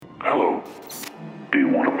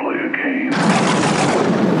shame.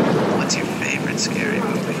 What's your favorite scary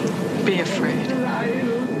movie? Be afraid.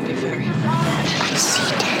 Be very afraid. See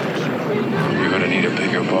dead people. You're gonna need a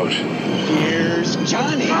bigger boat. Here's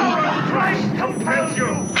Johnny. The power of Christ compels you!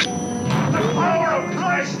 The power of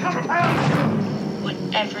Christ compels you!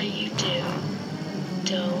 Whatever you do,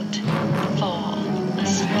 don't fall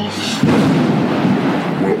asleep.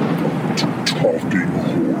 Welcome to Talking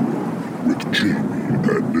Horror with Jamie and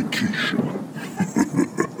Nikisha.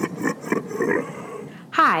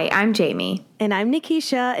 Hi, I'm Jamie. And I'm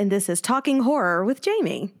Nikisha, and this is Talking Horror with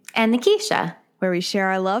Jamie. And Nikisha. Where we share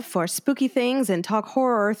our love for spooky things and talk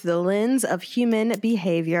horror through the lens of human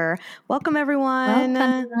behavior. Welcome, everyone.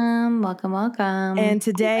 Welcome. And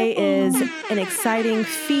today is an exciting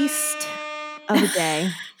feast of a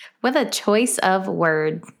day. With a choice of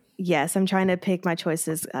word. Yes, I'm trying to pick my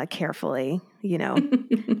choices carefully,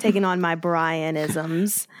 taking on my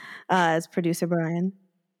Brianisms as producer Brian.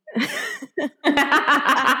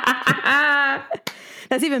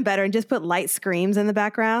 That's even better. And just put light screams in the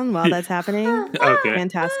background while that's happening. Okay.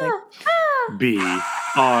 Fantastic. Be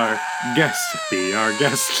our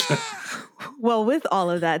guest. Well, with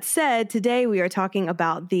all of that said, today we are talking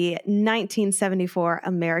about the 1974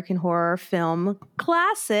 American horror film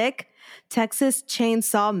classic, Texas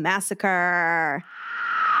Chainsaw Massacre.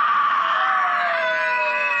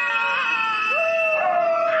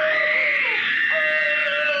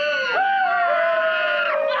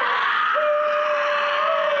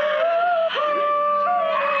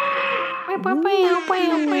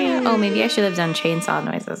 Oh, maybe I should have done chainsaw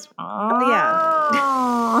noises. Oh,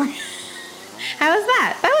 yeah. How was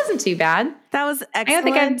that? That wasn't too bad. That was excellent. I don't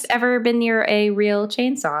think I've ever been near a real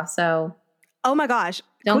chainsaw, so. Oh my gosh.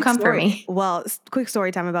 Don't come for me. Well, quick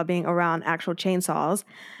story time about being around actual chainsaws.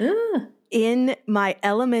 Ooh. In my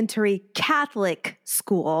elementary Catholic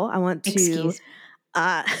school, I want to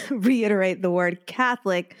reiterate the word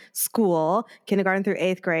Catholic school, kindergarten through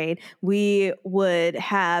 8th grade, we would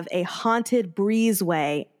have a haunted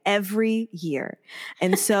breezeway every year.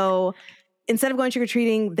 And so instead of going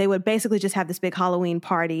trick-or-treating, they would basically just have this big Halloween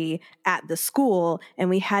party at the school, and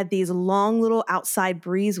we had these long little outside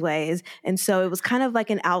breezeways, and so it was kind of like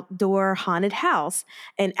an outdoor haunted house,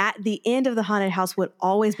 and at the end of the haunted house would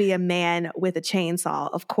always be a man with a chainsaw.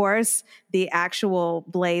 Of course, the actual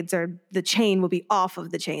blades or the chain would be off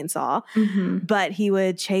of the chainsaw, but he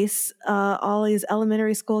would chase all these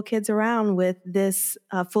elementary school kids around with this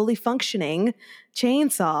fully functioning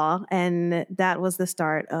chainsaw, and that was the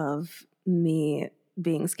start of me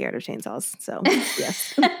being scared of chainsaws. So,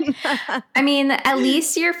 yes. I mean, at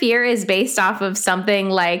least your fear is based off of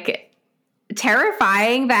something like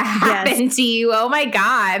terrifying that happened to you. Oh my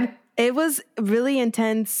God. It was really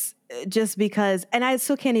intense just because, and I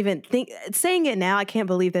still can't even think, saying it now, I can't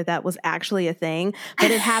believe that was actually a thing,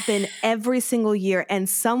 but it happened every single year, and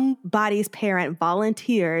somebody's parent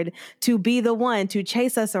volunteered to be the one to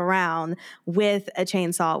chase us around with a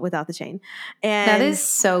chainsaw without the chain. And that is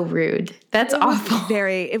so rude. That's awful.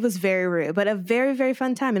 It was very rude, but a very, very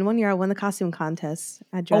fun time. And one year I won the costume contest.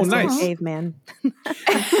 I dressed like a caveman.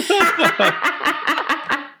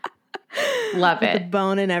 Love it. The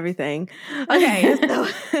bone and everything. Okay, so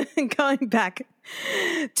going back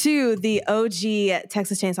to the OG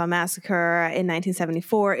Texas Chainsaw Massacre in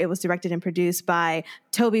 1974, it was directed and produced by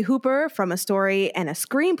Tobe Hooper from a story and a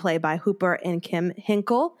screenplay by Hooper and Kim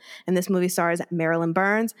Hinkle. And this movie stars Marilyn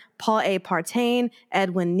Burns, Paul A. Partain,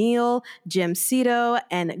 Edwin Neal, Jim Cito,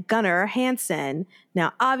 and Gunnar Hansen.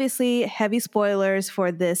 Now, obviously, heavy spoilers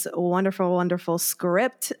for this wonderful, wonderful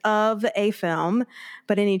script of a film.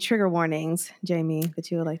 But any trigger warnings, Jamie, that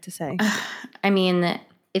you would like to say? I mean,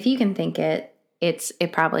 if you can think it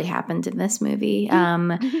probably happened in this movie.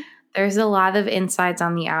 There's a lot of insides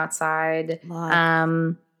on the outside.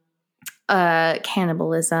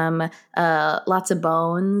 Cannibalism, lots of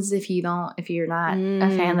bones. If you're not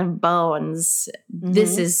a fan of bones,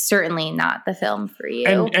 this is certainly not the film for you.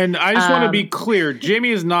 And I just want to be clear,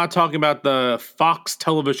 Jamie is not talking about the Fox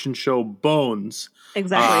television show Bones.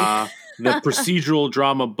 Exactly. The procedural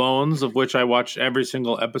drama Bones, of which I watched every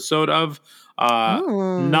single episode of.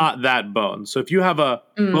 Not that Bone. So if you have a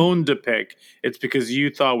bone to pick, it's because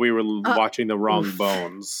you thought we were watching the wrong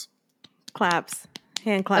Bones. Claps.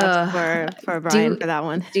 Hand claps for Brian for that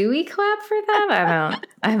one. Do we clap for that?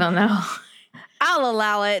 I don't know. I'll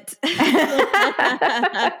allow it.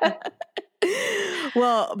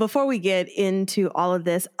 Well, before we get into all of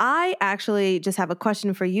this, I actually just have a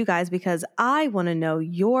question for you guys because I want to know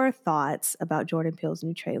your thoughts about Jordan Peele's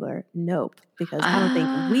new trailer, Nope, because I don't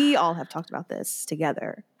think we all have talked about this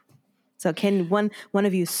together. So can one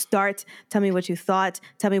of you start? Tell me what you thought.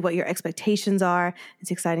 Tell me what your expectations are.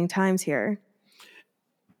 It's exciting times here.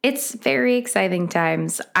 It's very exciting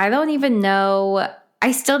times. I don't even know.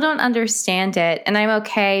 I still don't understand it. And I'm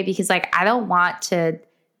okay because like I don't want to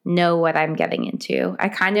know what I'm getting into. I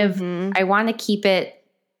kind of I want to keep it,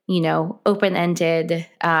 open-ended.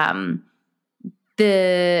 I'm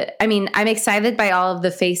excited by all of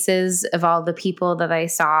the faces of all the people that I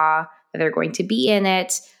saw that are going to be in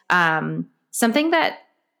it. Something that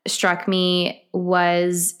struck me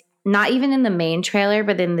was not even in the main trailer,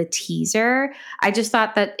 but in the teaser. I just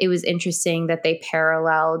thought that it was interesting that they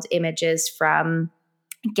paralleled images from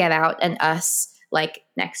Get Out and Us, like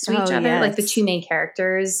next to each other. Yes. Like the two main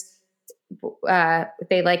characters,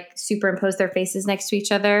 they like superimposed their faces next to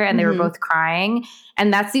each other and they were both crying.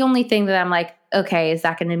 And that's the only thing that I'm like, okay, is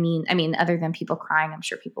that going to mean, other than people crying, I'm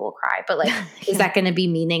sure people will cry, but like, is that going to be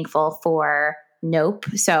meaningful for Nope?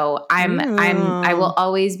 So I will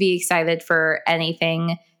always be excited for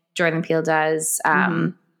anything Jordan Peele does.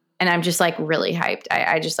 And I'm just like really hyped.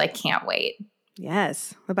 I just like can't wait.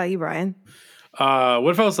 Yes. What about you, Brian? What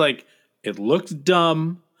if I was like, it looked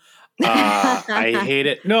dumb. I hate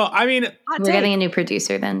it. No, we're getting a new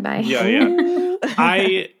producer then. Bye.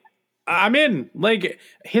 Yeah. I'm in. Like,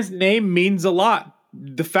 his name means a lot.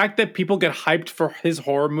 The fact that people get hyped for his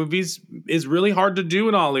horror movies is really hard to do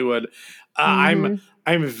in Hollywood. I'm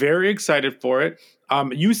very excited for it.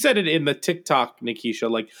 You said it in the TikTok, Nikisha.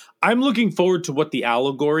 Like, I'm looking forward to what the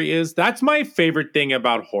allegory is. That's my favorite thing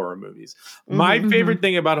about horror movies. My favorite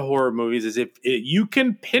thing about horror movies is if you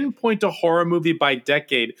can pinpoint a horror movie by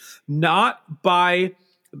decade, not by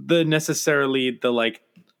the necessarily the like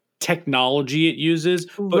technology it uses,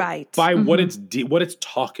 but by what it's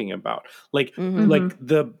talking about. Like like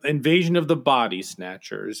the Invasion of the Body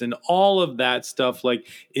Snatchers and all of that stuff like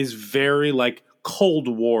is very like Cold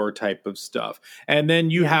War type of stuff. And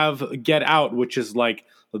then you have Get Out, which is like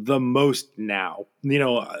the most now,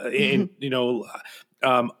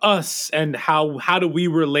 us and how do we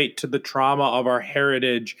relate to the trauma of our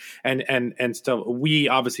heritage and stuff. We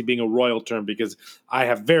obviously being a royal term because I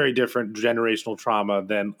have very different generational trauma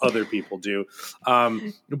than other people do.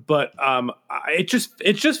 But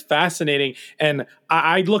it's just fascinating. And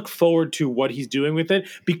I look forward to what he's doing with it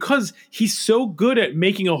because he's so good at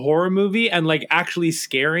making a horror movie and like actually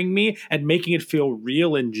scaring me and making it feel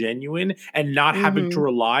real and genuine and not having to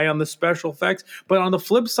rely on the special effects. But on the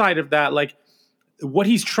flip side of that, like, what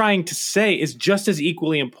he's trying to say is just as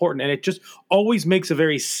equally important. And it just always makes a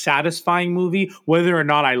very satisfying movie, whether or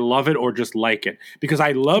not I love it or just like it. Because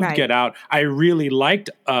I loved Get Out. I really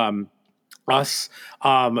liked Us.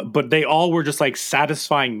 But they all were just like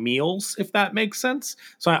satisfying meals, if that makes sense.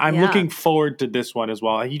 So I'm looking forward to this one as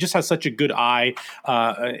well. He just has such a good eye.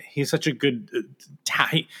 He's such a good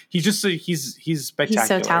he's spectacular. He's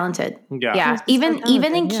so talented. Yeah. Even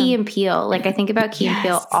in Key and Peele, like I think about Key and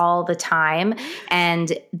Peele all the time,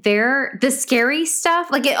 and the scary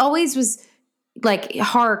stuff, like it always was like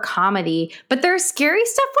horror comedy, but their scary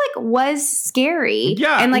stuff like was scary.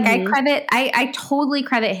 Yeah. And like I totally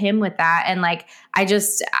credit him with that. And like I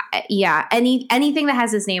just anything that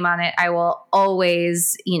has his name on it, I will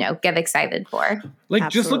always, get excited for. Like Absolutely.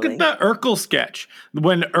 Just look at the Urkel sketch.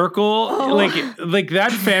 When Urkel like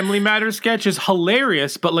that Family Matters sketch is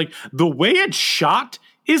hilarious, but like the way it's shot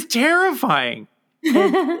is terrifying.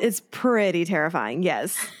 It's pretty terrifying.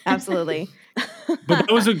 Yes, absolutely. But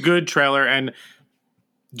that was a good trailer, and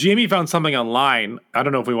Jamie found something online. I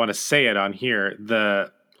don't know if we want to say it on here.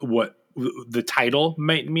 What the title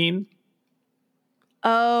might mean.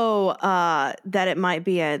 Oh, that it might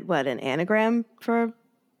be an anagram for.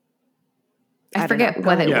 I forget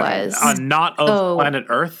what it was. Not of planet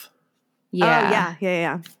Earth. Yeah. Oh,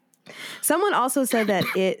 yeah. Someone also said that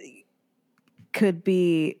it could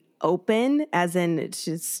be open, as in it's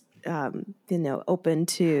just. Open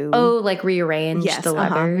to like rearrange the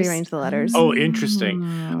letters. Rearrange the letters. Oh, interesting.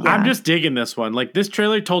 Yeah. I'm just digging this one. Like this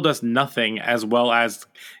trailer told us nothing as well as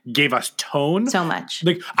gave us tone. So much.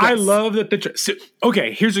 Like I love that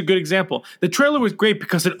okay, here's a good example. The trailer was great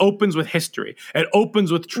because it opens with history. It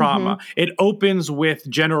opens with trauma. It opens with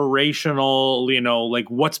generational,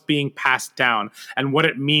 like what's being passed down and what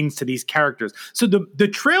it means to these characters. So the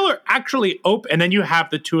trailer actually and then you have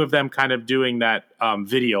the two of them kind of doing that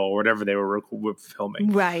video or whatever they were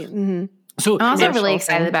filming. Right. Mm-hmm. So I'm also really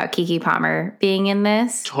excited about Keke Palmer being in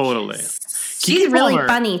this. Totally. She's really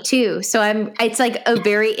funny too. So it's like a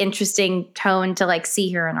very interesting tone to like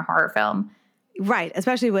see her in a horror film. Right.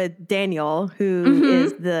 Especially with Daniel, who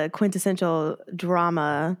is the quintessential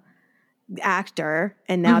drama actor.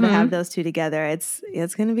 And now to have those two together, it's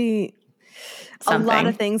going to be something. A lot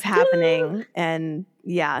of things happening. And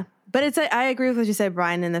yeah. But I agree with what you said,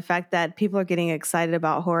 Brian, and the fact that people are getting excited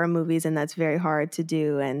about horror movies, and that's very hard to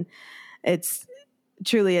do. And it's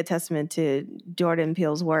truly a testament to Jordan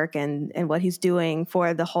Peele's work and what he's doing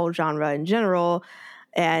for the whole genre in general.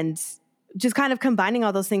 And just kind of combining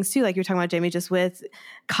all those things too, like you're talking about, Jamie, just with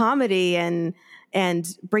comedy and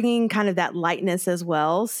bringing kind of that lightness as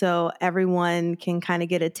well. So everyone can kind of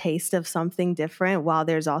get a taste of something different while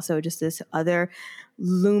there's also just this other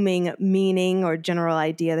looming meaning or general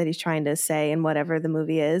idea that he's trying to say in whatever the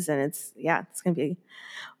movie is. And it's going to be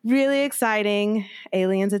really exciting.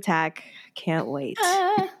 Aliens attack. Can't wait.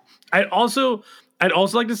 I'd also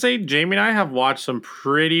like to say Jamie and I have watched some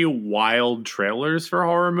pretty wild trailers for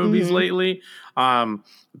horror movies lately. Some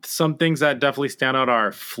things that definitely stand out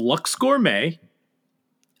are Flux Gourmet.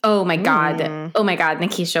 Oh my God. Oh my God.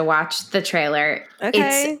 Nikisha, watch the trailer.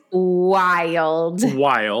 Okay. It's wild.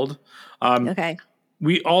 Okay.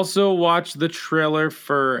 We also watched the trailer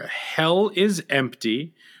for Hell is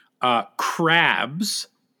Empty, Crabs,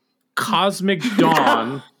 Cosmic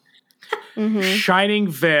Dawn, Shining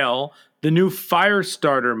Veil, the new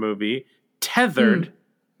Firestarter movie, Tethered,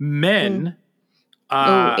 Men.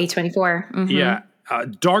 A24. Yeah.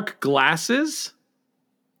 Dark Glasses,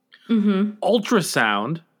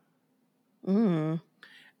 Ultrasound. And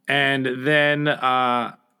then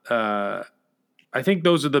I think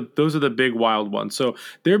those are the big wild ones. So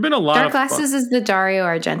there have been a lot Dark of Glasses is the Dario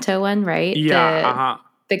Argento one, right? Yeah.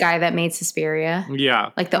 The guy that made Suspiria.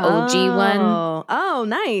 Yeah. Like the OG one. Oh,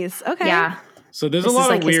 nice. Okay. Yeah. So there's a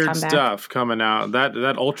lot of weird stuff coming out. That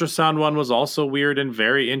Ultrasound one was also weird and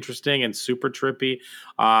very interesting and super trippy.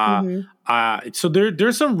 So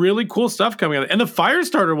there's some really cool stuff coming out. And the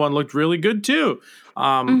Firestarter one looked really good too.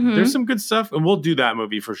 There's some good stuff, and we'll do that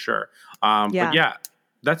movie for sure. But yeah,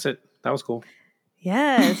 that's it. That was cool.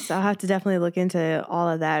 Yes, I'll have to definitely look into all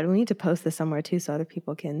of that. We need to post this somewhere too so other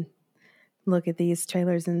people can look at these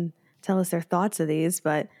trailers and tell us their thoughts of these.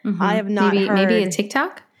 But I have not heard. Maybe a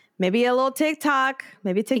TikTok? Maybe a little TikTok.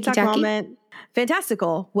 Maybe a TikTok moment.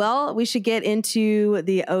 Fantastical. Well, we should get into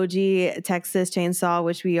the OG Texas Chainsaw,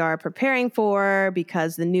 which we are preparing for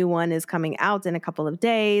because the new one is coming out in a couple of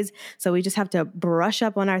days. So we just have to brush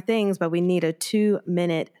up on our things, but we need a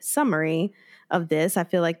 2-minute summary of this. I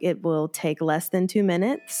feel like it will take less than 2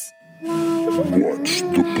 minutes. What's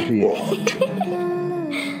the plot?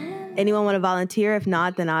 Anyone want to volunteer? If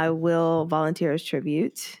not, then I will volunteer as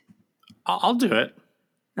tribute. I'll do it.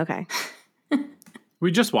 Okay. We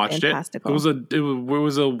just watched it. It was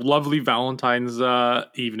a lovely Valentine's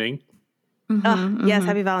evening. Yes,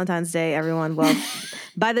 happy Valentine's Day, everyone. Well,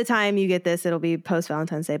 by the time you get this, it'll be post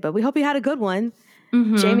Valentine's Day. But we hope you had a good one.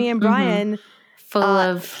 Jamie and Brian, full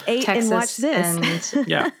of ate Texas and watched this.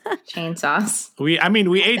 and chainsaws. We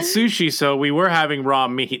ate sushi, so we were having raw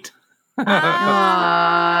meat. All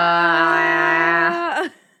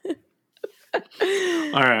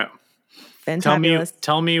right. Fantabulous.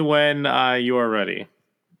 Tell me when you are ready.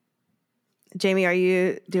 Jamie, are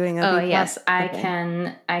you doing a? Oh yes, I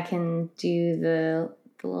can do the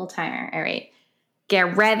little timer. All right,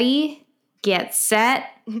 get ready, get set,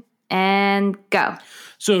 and go.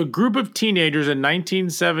 So a group of teenagers in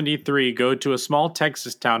 1973 go to a small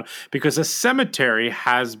Texas town because a cemetery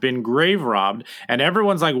has been grave robbed, and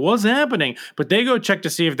everyone's like, what's happening? But they go check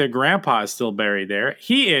to see if their grandpa is still buried there.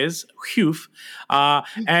 He is, whew.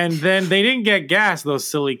 And then they didn't get gas, those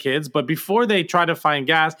silly kids, but before they try to find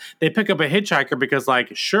gas, they pick up a hitchhiker because,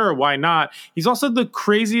 like, sure, why not? He's also the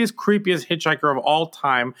craziest, creepiest hitchhiker of all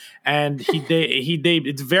time, and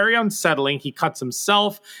it's very unsettling. He cuts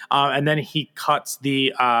himself, and then he cuts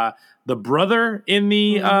the brother in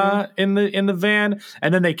the van,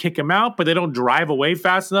 and then they kick him out, but they don't drive away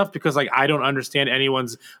fast enough because, like, I don't understand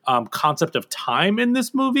anyone's concept of time in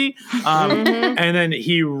this movie. And then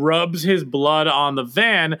he rubs his blood on the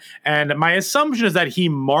van, and my assumption is that he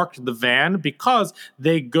marked the van because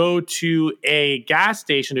they go to a gas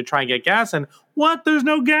station to try and get gas, and what? There's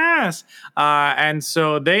no gas. And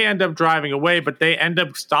so they end up driving away, but they end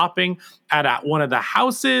up stopping at one of the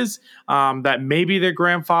houses that maybe their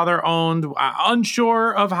grandfather owned.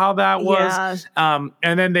 Unsure of how that was. Yeah.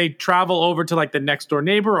 And then they travel over to, like, the next door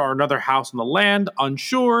neighbor or another house on the land.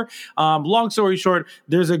 Unsure. Long story short,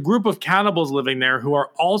 there's a group of cannibals living there who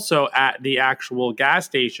are also at the actual gas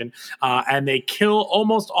station. And they kill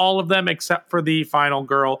almost all of them except for the final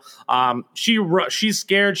girl. She's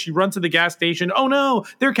scared. She runs to the gas station, and oh no,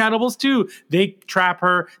 they're cannibals too. They trap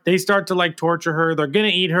her. They start to like torture her. They're going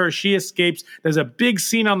to eat her. She escapes. There's a big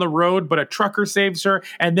scene on the road, but a trucker saves her.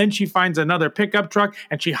 And then she finds another pickup truck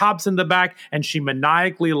and she hops in the back and she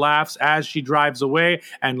maniacally laughs as she drives away.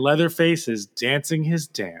 And Leatherface is dancing his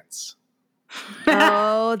dance.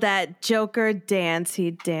 Oh, that Joker dance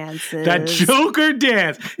he dances. That Joker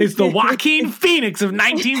dance is the Joaquin Phoenix of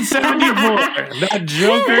 1974. That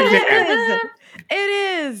Joker dance. It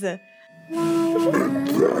is. And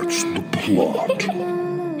that's the plot.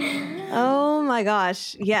 Oh my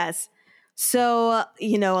gosh. Yes. So,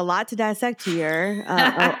 a lot to dissect here.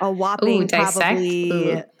 A whopping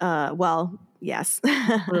probably, well, yes.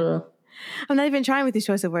 I'm not even trying with these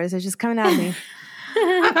choice of words. They're just coming out of me.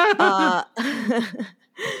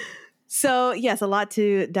 So yes, a lot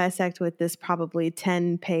to dissect with this probably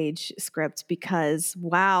 10-page script because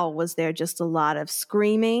wow, was there just a lot of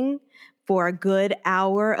screaming for a good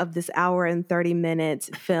hour of this hour and 30 minutes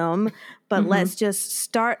film. But let's just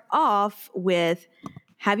start off with,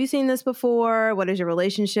 have you seen this before? What is your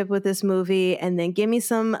relationship with this movie? And then give me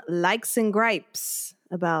some likes and gripes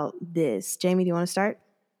about this. Jamie, do you want to start?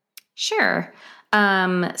 Sure.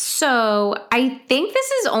 So I think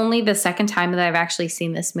this is only the second time that I've actually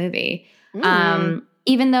seen this movie.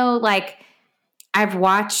 Even though like I've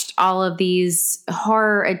watched all of these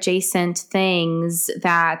horror adjacent things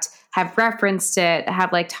that have referenced it,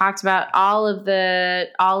 have like talked about all of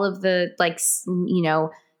the like,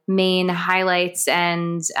 main highlights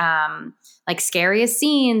and, like scariest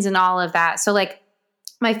scenes and all of that. So like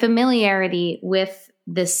my familiarity with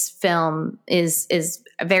this film is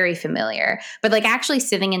very familiar, but like actually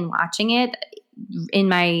sitting and watching it in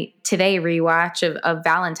my today rewatch of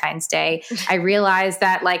Valentine's Day, I realized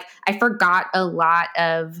that like I forgot a lot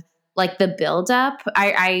of like the buildup.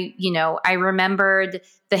 I remembered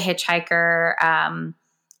the hitchhiker.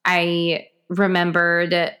 I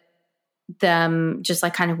remembered them just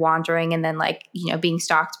like kind of wandering and then like, being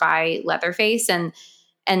stalked by Leatherface and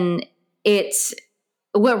it's,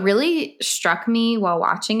 what really struck me while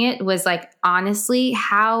watching it was like, honestly,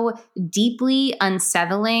 how deeply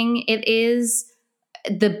unsettling it is.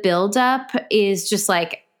 The buildup is just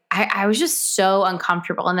like, I was just so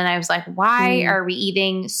uncomfortable. And then I was like, why are we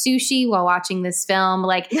eating sushi while watching this film?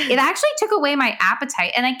 Like it actually took away my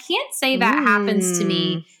appetite. And I can't say that happens to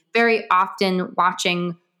me very often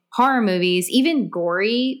watching horror movies, even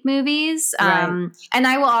gory movies. Right. And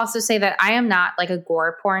I will also say that I am not like a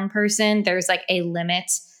gore porn person. There's like a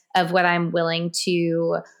limit of what I'm willing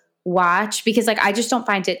to watch because like, I just don't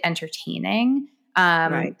find it entertaining.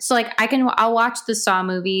 So like I'll watch the Saw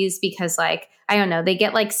movies because like, I don't know, they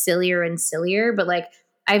get like sillier and sillier, but like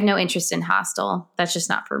I have no interest in Hostel. That's just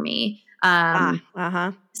not for me.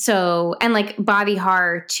 So, and like body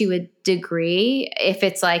horror to a degree, if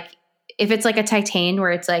it's like a Titan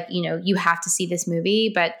where it's like, you have to see this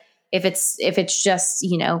movie, but if it's just,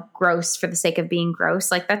 gross for the sake of being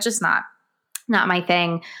gross, like that's just not my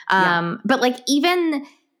thing. But like even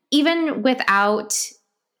without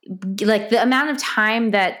like the amount of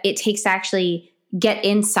time that it takes to actually get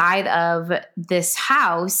inside of this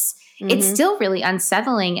house, it's still really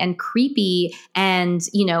unsettling and creepy. And,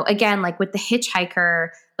 again, like with the hitchhiker,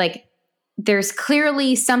 like there's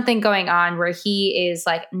clearly something going on where he is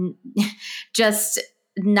like just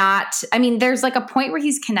not, I mean, there's like a point where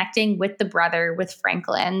he's connecting with the brother, with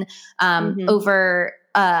Franklin, over,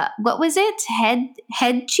 what was it?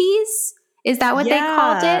 Head cheese? Is that what they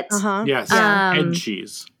called it? Yes. Head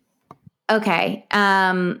cheese. Okay.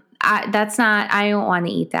 I don't want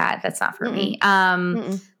to eat that. That's not for me.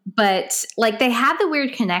 But like they had the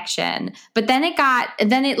weird connection, but then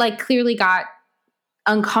it like clearly got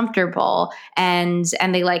uncomfortable and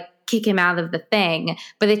they like kick him out of the thing.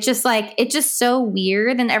 But it's just so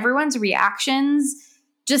weird. And everyone's reactions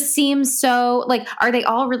just seem so like, are they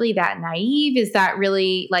all really that naive? Is that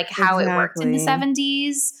really like how it worked in the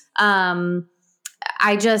 70s?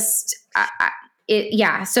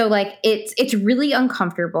 So like it's really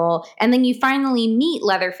uncomfortable. And then you finally meet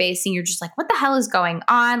Leatherface and you're just like, what the hell is going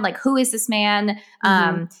on? Like, who is this man?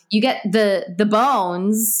 You get the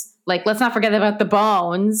bones. Like, let's not forget about the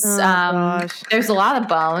bones. There's a lot of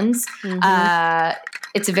bones.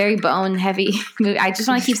 It's a very bone heavy movie. I just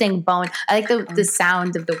want to keep saying bone. I like the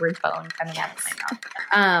sound of the word bone coming out of my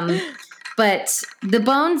mouth. But the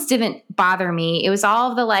bones didn't bother me. It was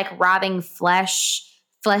all of the like rotting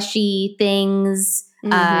fleshy things,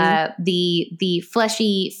 the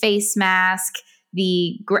fleshy face mask,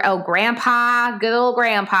 grandpa, good old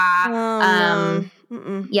grandpa.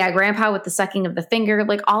 Yeah, grandpa with the sucking of the finger,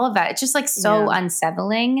 like all of that. It's just like so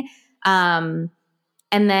unsettling.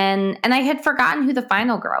 and I had forgotten who the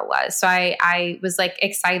final girl was. So I was like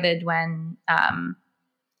excited when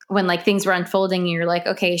like things were unfolding and you're like,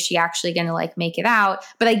 okay, is she actually going to like make it out?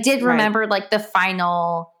 But I did remember like the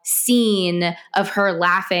final scene of her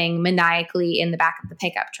laughing maniacally in the back of the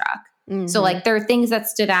pickup truck. Mm-hmm. So like there are things that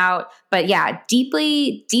stood out, but yeah,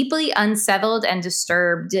 deeply, deeply unsettled and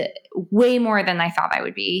disturbed, way more than I thought I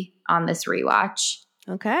would be on this rewatch.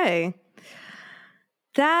 Okay.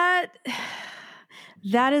 That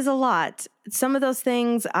is a lot. Some of those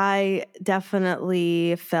things I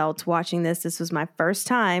definitely felt watching this. This was my first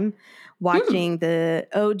time watching the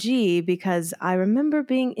OG because I remember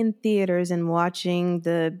being in theaters and watching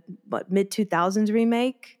the mid-2000s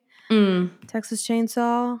remake, Texas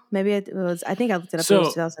Chainsaw. Maybe it was, I think I looked it up, it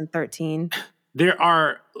was 2013.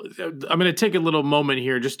 I'm going to take a little moment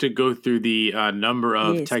here just to go through the number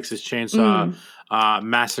of Texas Chainsaw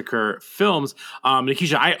Massacre films.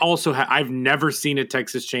 Nikisha, I've never seen a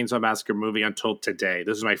Texas Chainsaw Massacre movie until today.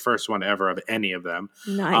 This is my first one ever of any of them.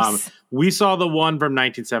 Nice. We saw the one from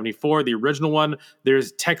 1974, the original one.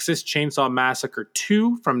 There's Texas Chainsaw Massacre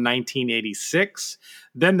 2 from 1986.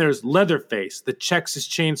 Then there's Leatherface, the Texas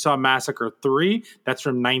Chainsaw Massacre 3. That's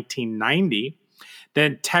from 1990.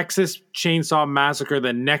 Then Texas Chainsaw Massacre,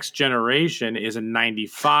 The Next Generation is in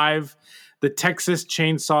 95. The Texas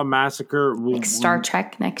Chainsaw Massacre... Like Star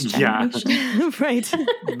Trek Next Generation. Yeah. Right.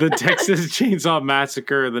 The Texas Chainsaw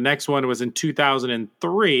Massacre, the next one was in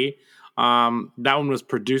 2003. That one was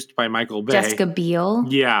produced by Michael Bay. Jessica Biel?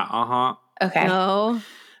 Yeah, uh-huh. Okay. No.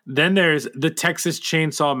 Then there's the Texas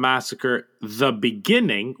Chainsaw Massacre, The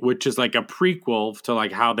Beginning, which is like a prequel to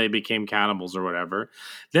like how they became cannibals or whatever.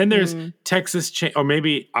 Then there's or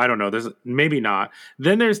maybe, I don't know, maybe not.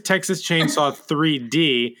 Then there's Texas Chainsaw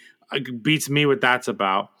 3D, beats me what that's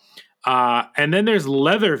about. And then there's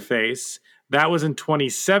Leatherface, that was in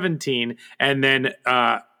 2017. And then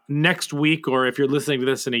next week, or if you're listening to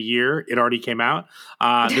this in a year, it already came out.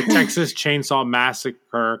 The Texas Chainsaw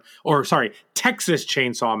Massacre, Texas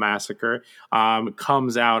Chainsaw Massacre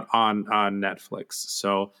comes out on Netflix.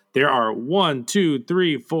 So there are 1, 2,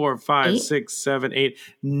 3, 4, 5, 6, 7, 8,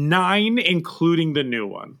 9, including the new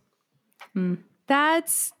one.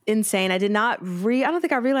 That's insane. I don't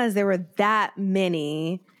think I realized there were that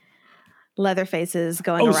many Leatherfaces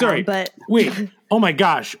going around. Sorry. But wait. Oh my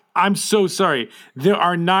gosh. I'm so sorry. There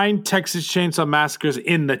are 9 Texas Chainsaw Massacres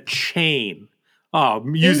in the chain. Oh,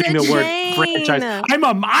 I'm using the word franchise. I'm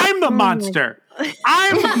the monster.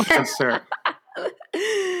 I'm the monster.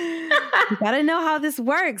 You gotta know how this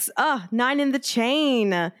works. 9 in the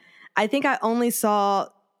chain. I think I only saw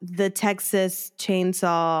the Texas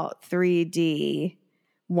Chainsaw 3D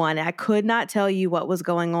one. I could not tell you what was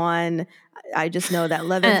going on. I just know that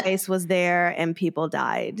Leatherface was there and people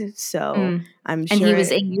died. So I'm sure. And he was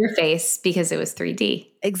in your face because it was 3D.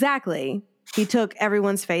 Exactly. He took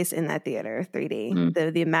everyone's face in that theater,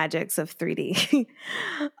 3D, the magics of 3D.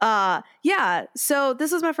 Yeah. So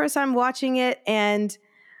this was my first time watching it. And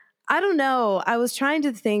I don't know. I was trying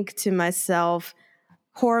to think to myself,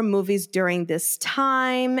 horror movies during this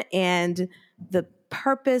time and the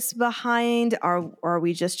purpose behind, are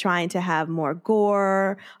we just trying to have more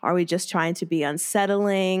gore? Are we just trying to be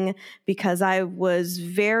unsettling? Because I was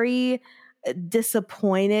very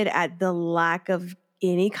disappointed at the lack of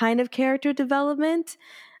any kind of character development.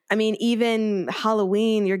 I mean, even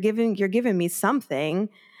Halloween, you're giving me something.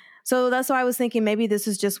 So that's why I was thinking maybe this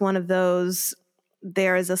is just one of those,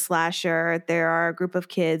 there is a slasher, there are a group of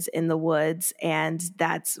kids in the woods, and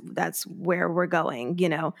that's where we're going, you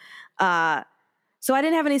know. So I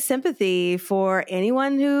didn't have any sympathy for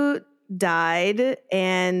anyone who died.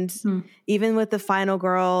 And even with the final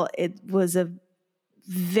girl, it was a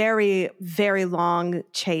very, very long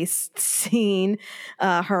chase scene.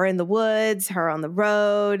 Her in the woods, her on the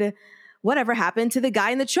road. Whatever happened to the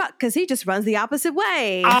guy in the truck? Because he just runs the opposite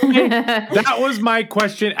way. That was my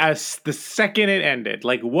question as the second it ended.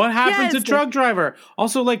 Like, what happened to truck driver?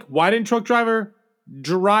 Also, like, why didn't truck driver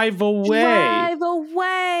drive away?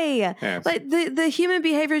 Yes. Like the human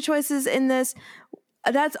behavior choices in this,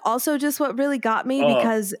 that's also just what really got me,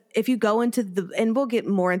 because if you go into and we'll get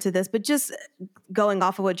more into this, but just going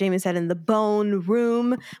off of what Jamie said, in the bone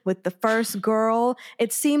room with the first girl,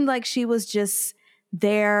 it seemed like she was just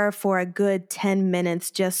there for a good 10 minutes,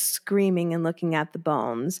 just screaming and looking at the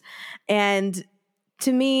bones. And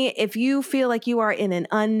to me, if you feel like you are in an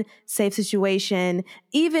unsafe situation,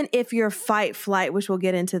 even if your fight flight, which we'll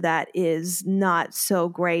get into that, is not so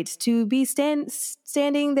great, to be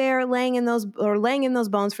standing there laying in those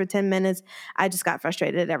bones for 10 minutes, I just got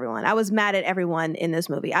frustrated at everyone. I was mad at everyone in this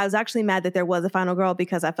movie. I was actually mad that there was a final girl,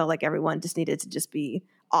 because I felt like everyone just needed to just be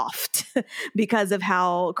offed because of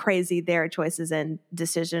how crazy their choices and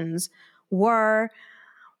decisions were.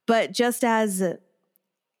 But just as,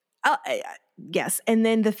 yes. And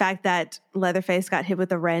then the fact that Leatherface got hit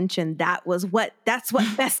with a wrench and that's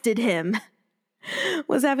what bested him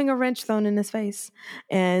was having a wrench thrown in his face.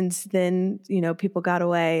 And then, people got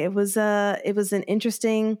away. It was an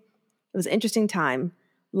interesting time.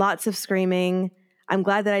 Lots of screaming. I'm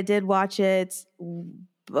glad that I did watch it.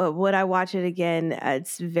 But would I watch it again?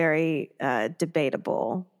 It's very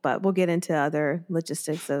debatable, but we'll get into other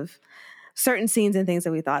logistics of certain scenes and things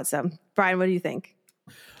that we thought. So, Brian, what do you think?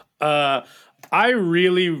 This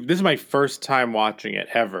is my first time watching it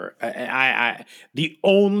ever. The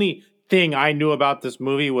only thing I knew about this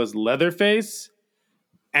movie was Leatherface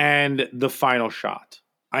and the final shot.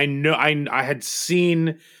 I had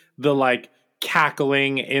seen the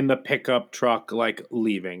cackling in the pickup truck,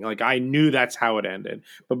 leaving. I knew that's how it ended.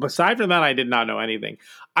 But aside from that, I did not know anything.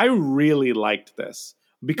 I really liked this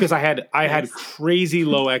because I had crazy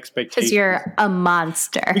low expectations. Because you're a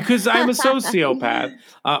monster. Because I'm a sociopath.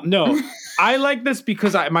 No, I like this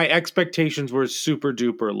because my expectations were super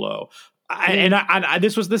duper low.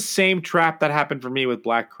 This was the same trap that happened for me with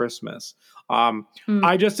Black Christmas.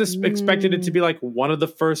 I just expected it to be one of the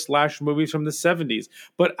first slasher movies from the 70s.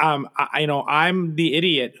 But I'm the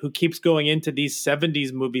idiot who keeps going into these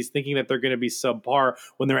 70s movies thinking that they're going to be subpar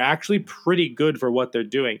when they're actually pretty good for what they're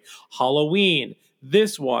doing. Halloween,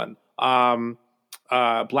 this one,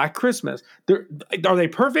 Black Christmas. Are they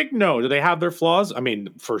perfect? No. Do they have their flaws? I mean,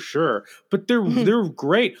 for sure. But they're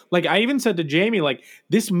great. I even said to Jamie,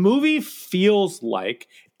 this movie feels like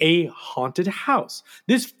a haunted house.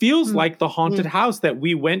 This feels like the haunted house that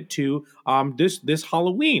we went to this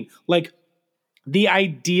Halloween. The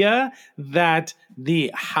idea that the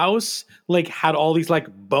house had all these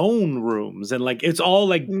bone rooms and it's all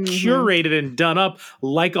curated and done up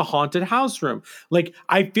like a haunted house room.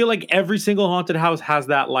 I feel like every single haunted house has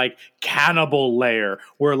that cannibal layer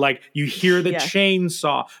where you hear the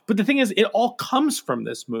chainsaw. But the thing is, it all comes from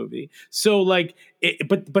this movie. So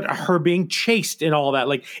but her being chased and all that,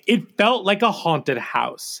 it felt like a haunted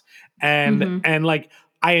house. And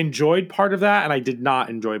I enjoyed part of that and I did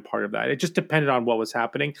not enjoy part of that. It just depended on what was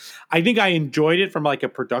happening. I think I enjoyed it from a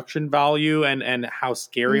production value and how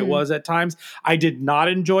scary it was at times. I did not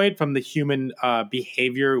enjoy it from the human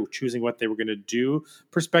behavior, choosing what they were going to do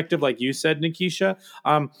perspective, like you said, Nikisha.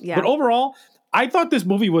 But overall, I thought this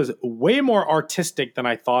movie was way more artistic than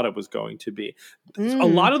I thought it was going to be. A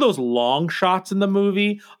lot of those long shots in the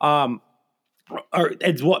movie,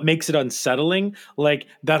 it's what makes it unsettling.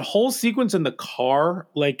 That whole sequence in the car,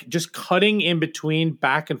 just cutting in between,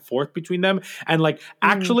 back and forth between them, and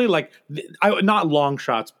actually not long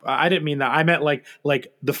shots. I didn't mean that. I meant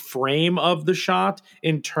the frame of the shot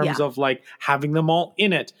in terms of having them all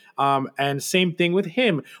in it. And same thing with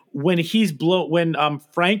him when he's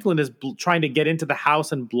Franklin is trying to get into the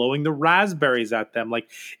house and blowing the raspberries at them.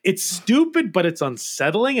 It's stupid, but it's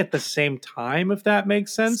unsettling at the same time, if that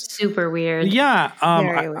makes sense. Super weird. Yeah.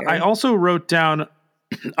 Very weird. I also wrote down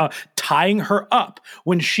tying her up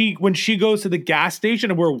when she goes to the gas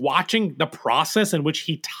station and we're watching the process in which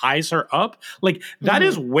he ties her up. That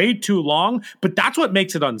is way too long, but that's what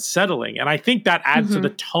makes it unsettling. And I think that adds to the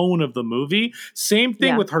tone of the movie. Same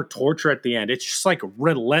thing with her torture at the end. It's just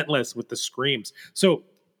relentless with the screams. So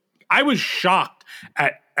I was shocked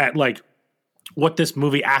at what this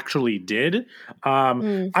movie actually did.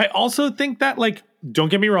 I also think that don't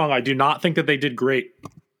get me wrong, I do not think that they did great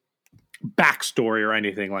backstory or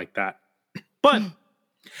anything like that. But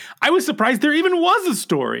I was surprised there even was a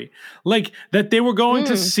story, that they were going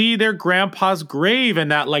to see their grandpa's grave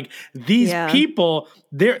and that these people,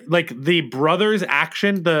 they're the brothers'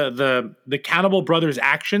 action, the cannibal brothers'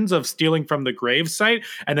 actions of stealing from the grave site.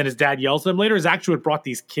 And then his dad yells at them later is actually what brought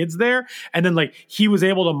these kids there. And then he was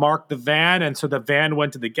able to mark the van. And so the van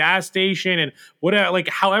went to the gas station and whatever,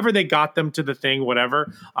 however they got them to the thing,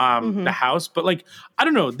 whatever, the house. But I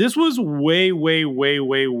don't know, this was way, way, way,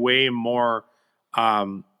 way, way more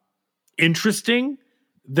interesting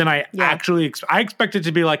than I actually I expected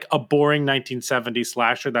to be a boring 1970s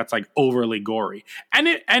slasher that's overly gory,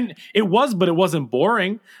 and it was, but it wasn't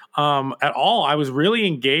boring at all. I was really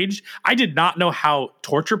engaged. I did not know how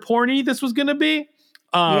torture porny this was going to be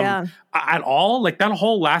at all. That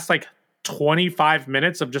whole last 25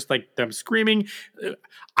 minutes of just like them screaming.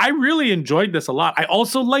 I really enjoyed this a lot. I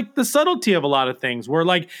also like the subtlety of a lot of things where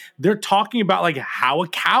like they're talking about like how a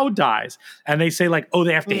cow dies and they say like, oh,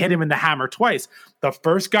 they have to hit him in the hammer twice. The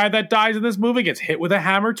first guy that dies in this movie gets hit with a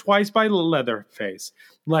hammer twice by Leatherface.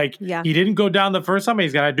 Like he didn't go down the first time.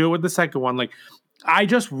 He's got to do it with the second one. Like I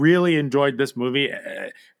just really enjoyed this movie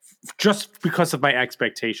just because of my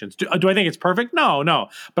expectations. Do I think it's perfect? No.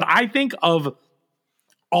 But I think of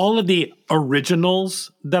all of the originals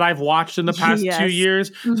that I've watched in the past 2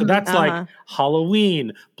 years. So that's like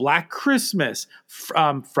Halloween, Black Christmas,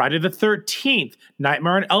 Friday the 13th,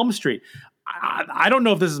 Nightmare on Elm Street. I don't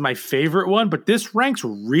know if this is my favorite one, but this ranks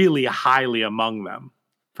really highly among them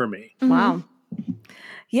for me. Wow.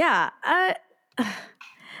 Yeah. I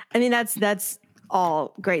mean, that's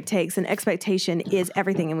all great takes, and expectation is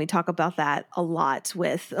everything. And we talk about that a lot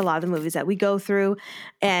with a lot of the movies that we go through.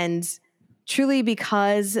 And truly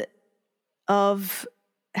because of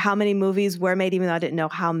how many movies were made, even though I didn't know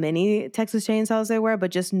how many Texas Chainsaws there were,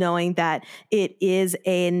 but just knowing that it is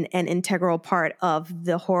an integral part of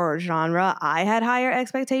the horror genre, I had higher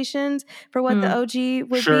expectations for what the OG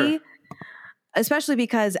would be. Especially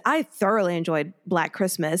because I thoroughly enjoyed Black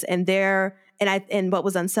Christmas, and what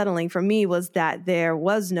was unsettling for me was that there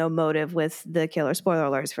was no motive with the killer. Spoiler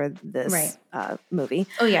alerts for this movie.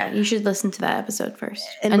 Oh yeah, you should listen to that episode first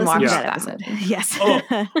and watch that episode. Yes.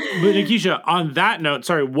 But Nikisha, on that note,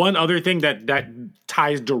 sorry, one other thing that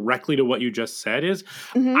ties directly to what you just said is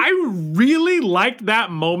I really liked that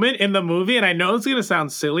moment in the movie, and I know it's going to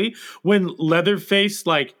sound silly when Leatherface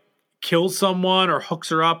like kills someone or hooks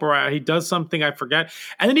her up or he does something, I forget.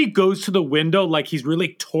 And then he goes to the window like he's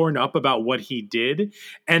really torn up about what he did.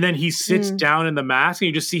 And then he sits down in the mask and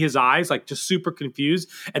you just see his eyes like just super confused.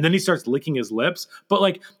 And then he starts licking his lips. But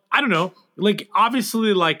like, I don't know, like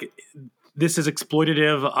obviously like this is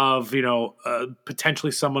exploitative of,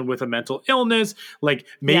 potentially someone with a mental illness. Like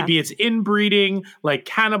maybe it's inbreeding, like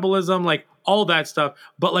cannibalism, like all that stuff.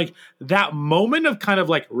 But like that moment of kind of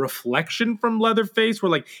like reflection from Leatherface where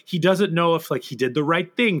like he doesn't know if like he did the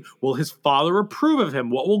right thing. Will his father approve of him?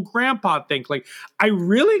 What will grandpa think? Like I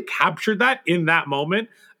really captured that in that moment.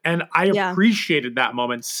 And I appreciated that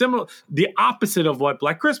moment. The opposite of what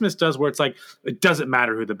Black Christmas does, where it's like, it doesn't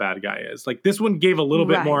matter who the bad guy is. Like this one gave a little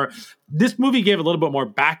bit more, this movie gave a little bit more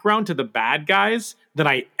background to the bad guys than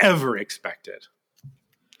I ever expected.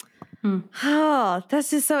 Oh, that's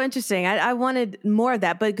just so interesting. I wanted more of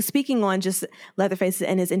that. But speaking on just Leatherface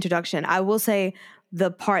and his introduction, I will say the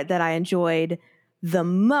part that I enjoyed the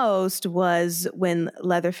most was when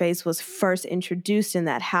Leatherface was first introduced in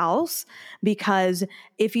that house, because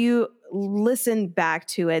if you listen back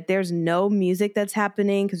to it, there's no music that's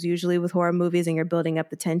happening, because usually with horror movies and you're building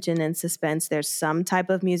up the tension and suspense, there's some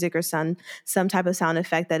type of music or some type of sound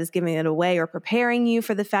effect that is giving it away or preparing you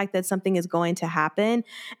for the fact that something is going to happen.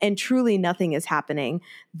 And truly nothing is happening.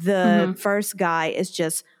 The first guy is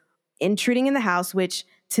just intruding in the house, which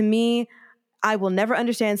to me, I will never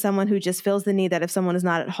understand someone who just feels the need that if someone is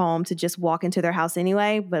not at home to just walk into their house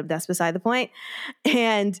anyway, but that's beside the point.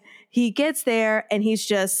 And he gets there and he's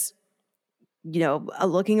just,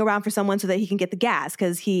 looking around for someone so that he can get the gas,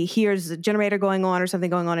 because he hears a generator going on or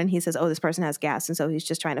something going on and he says, oh, this person has gas. And so he's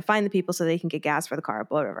just trying to find the people so they can get gas for the car,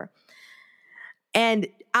 whatever. And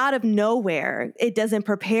out of nowhere, it doesn't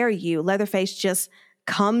prepare you. Leatherface just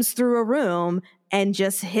comes through a room and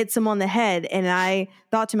just hits him on the head. And I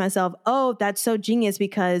thought to myself, oh, that's so genius,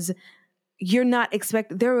 because you're not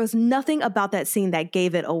there was nothing about that scene that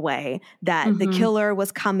gave it away, that the killer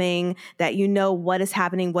was coming, that what is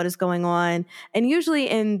happening, what is going on. And usually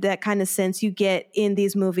in that kind of sense, you get in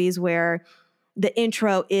these movies where the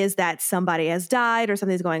intro is that somebody has died or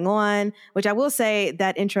something's going on, which I will say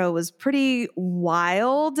that intro was pretty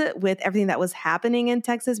wild with everything that was happening in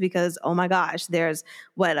Texas, because, oh my gosh, there's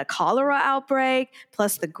a cholera outbreak,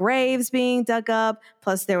 plus the graves being dug up,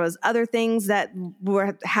 plus there was other things that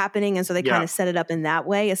were happening. And so they kind of set it up in that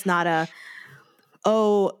way. It's not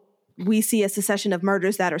we see a succession of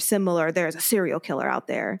murders that are similar. There's a serial killer out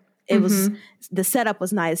there. It was, the setup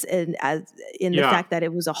was nice in the fact that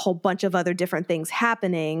it was a whole bunch of other different things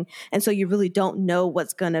happening. And so you really don't know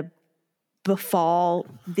what's going to befall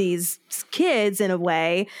these kids in a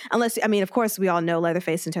way, unless, of course we all know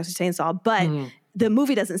Leatherface and Texas Chainsaw, but the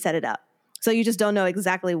movie doesn't set it up. So you just don't know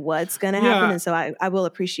exactly what's going to happen. And so I will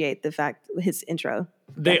appreciate the fact, his intro.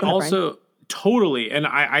 They also, Totally. And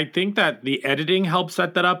I think that the editing helps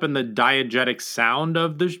set that up, and the diegetic sound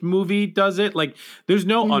of the movie does it. Like, there's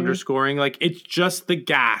no underscoring. Like, it's just the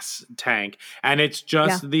gas tank, and it's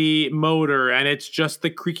just the motor, and it's just the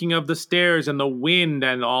creaking of the stairs and the wind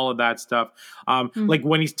and all of that stuff. Like,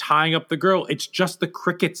 when he's tying up the girl, it's just the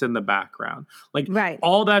crickets in the background. Like,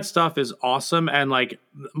 all that stuff is awesome and, like,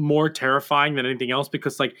 more terrifying than anything else,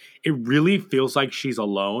 because, like, it really feels like she's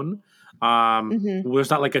alone.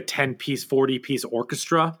 There's not like a 10-piece, 40-piece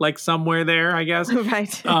orchestra like somewhere there, I guess.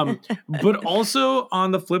 Right. But also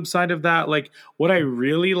on the flip side of that, like, what I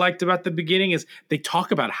really liked about the beginning is they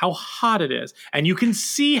talk about how hot it is, and you can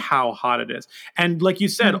see how hot it is. And like you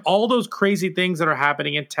said, all those crazy things that are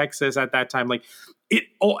happening in Texas at that time, like, it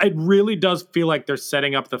really does feel like they're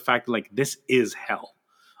setting up the fact that, like, this is hell.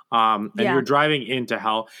 And you're driving into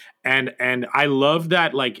hell. And I love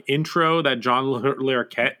that, like, intro that John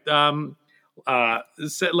Larroquette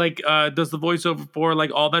said, like, does the voiceover for,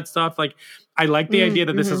 like, all that stuff. Like, I like the idea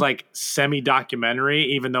that this is, like,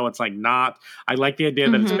 semi-documentary, even though it's, like, not. I like the idea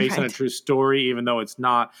that it's based on a true story, even though it's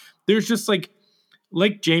not. There's just,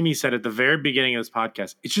 like Jamie said at the very beginning of this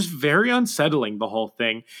podcast, it's just very unsettling, the whole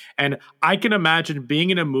thing. And I can imagine being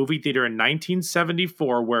in a movie theater in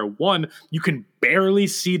 1974 where, one, you can barely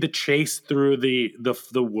see the chase through the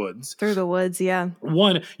woods. Through the woods, yeah.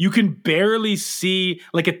 One, you can barely see,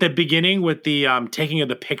 like, at the beginning with the taking of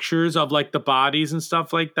the pictures of, like, the bodies and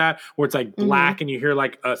stuff like that, where it's, like, black and you hear,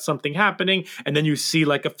 like, something happening, and then you see,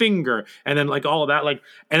 like, a finger, and then, like, all of that, like,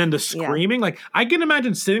 and then the screaming. Like, I can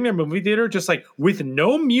imagine sitting there in a movie theater just, like, with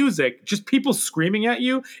no music, just people screaming at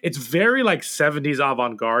you. It's very, like, 70s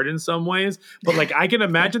avant-garde in some ways, but, like, I can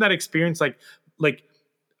imagine that experience, like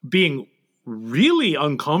being really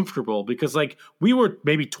uncomfortable, because, like, we were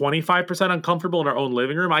maybe 25% uncomfortable in our own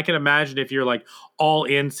living room. I can imagine if you're, like, all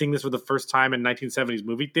in seeing this for the first time in 1970s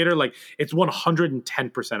movie theater, like, it's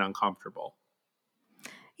 110% uncomfortable.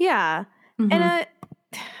 Yeah. And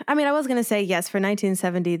I mean, I was going to say, yes, for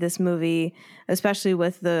 1970, this movie, especially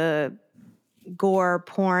with the gore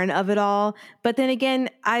porn of it all. But then again,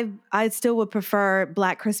 I still would prefer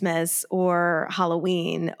Black Christmas or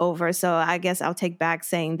Halloween over. So I guess I'll take back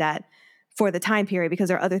saying that for the time period, because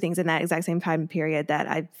there are other things in that exact same time period that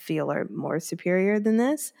I feel are more superior than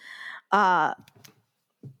this. But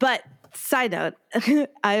side note,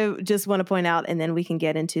 I just want to point out, and then we can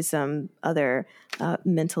get into some other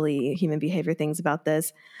mentally human behavior things about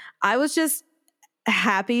this. I was just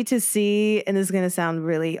happy to see, and this is going to sound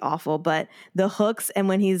really awful, but the hooks, and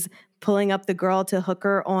when he's pulling up the girl to hook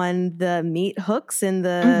her on the meat hooks in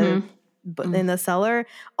the in the cellar,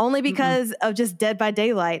 only because of just Dead by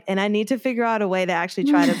Daylight. And I need to figure out a way to actually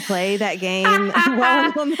try to play that game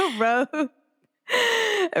while I'm on the road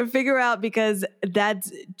and figure out, because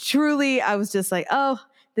that's truly, I was just like, oh,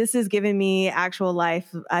 this is giving me actual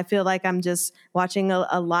life. I feel like I'm just watching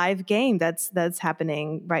a live game that's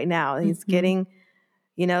happening right now. He's getting,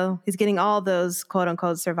 he's getting all those quote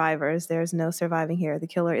unquote survivors. There's no surviving here. The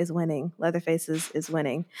killer is winning. Leatherface is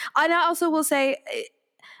winning. And I also will say,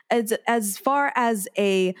 as far as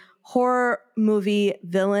a horror movie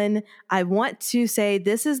villain, I want to say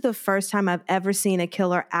this is the first time I've ever seen a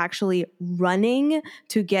killer actually running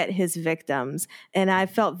to get his victims. And I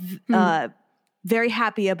felt very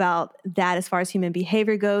happy about that as far as human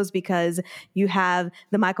behavior goes, because you have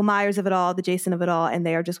the Michael Myers of it all, the Jason of it all, and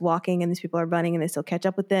they are just walking and these people are running and they still catch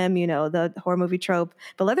up with them, the horror movie trope.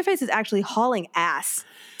 But Leatherface is actually hauling ass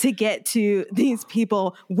to get to these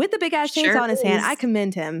people with the big ass chainsaw in his hand. I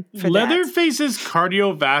commend him for that. Leatherface's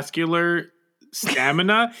cardiovascular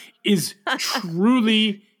stamina is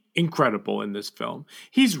truly incredible in this film.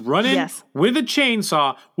 He's running with a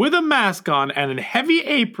chainsaw, with a mask on, and a heavy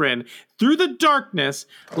apron through the darkness,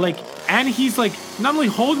 and he's not only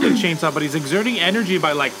holding the chainsaw, but he's exerting energy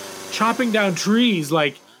by chopping down trees.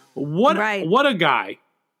 What a guy.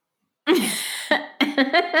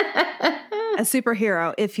 A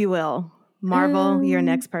superhero, if you will. Marvel, you're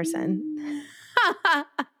next person.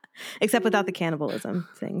 Except without the cannibalism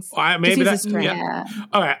things. Maybe that's yeah.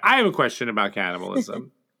 All right, I have a question about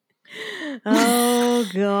cannibalism. Oh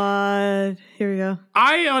God, here we go.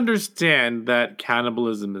 I understand that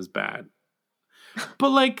cannibalism is bad,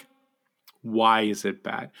 but why is it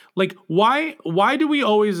bad? Why do we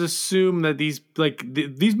always assume that these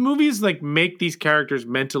these movies make these characters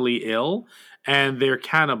mentally ill and they're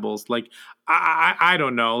cannibals? I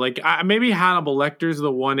don't know. Maybe Hannibal Lecter's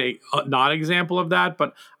the one not example of that,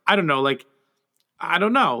 but I don't know. I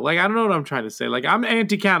don't know. Like, I don't know what I'm trying to say. Like, I'm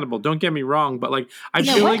anti-cannibal. Don't get me wrong, but like, I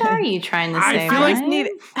feel what like are you trying to say? I feel like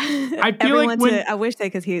I feel like I wish they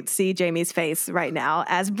could see Jamie's face right now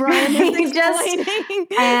as Brian is explaining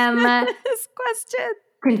this question.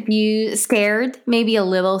 Confused, scared, maybe a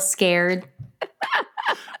little scared.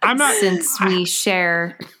 I'm not, since we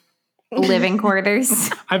share living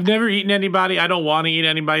quarters. I've never eaten anybody. I don't want to eat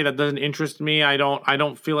anybody that doesn't interest me. I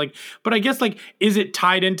don't feel like, but I guess like, is it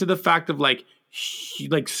tied into the fact of like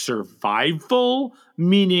survival,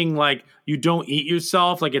 meaning like you don't eat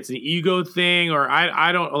yourself, like it's an ego thing, or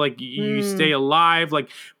I don't like you stay alive, like,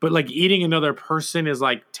 but like eating another person is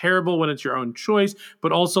like terrible when it's your own choice,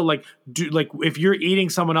 but also like if you're eating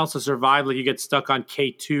someone else to survive, like you get stuck on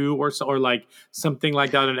K2 or like something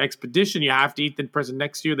like that on an expedition, you have to eat the person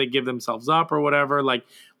next to you, they give themselves up or whatever, like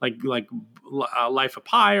Life of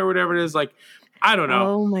Pi or whatever it is, like I don't know.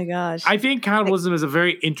 Oh my gosh. I think cannibalism is a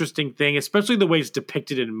very interesting thing, especially the way it's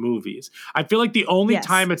depicted in movies. I feel like the only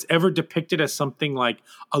time it's ever depicted as something like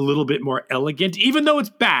a little bit more elegant, even though it's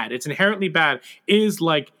bad, it's inherently bad, is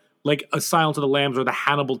like a Silence of the Lambs or the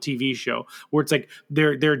Hannibal TV show, where it's like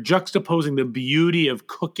they're juxtaposing the beauty of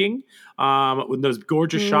cooking with those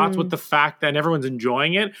gorgeous shots with the fact that everyone's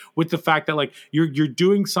enjoying it, with the fact that like you're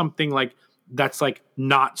doing something like that's like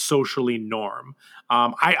not socially norm.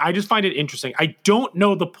 I just find it interesting. I don't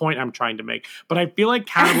know the point I'm trying to make, but I feel like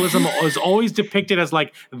cannibalism is always depicted as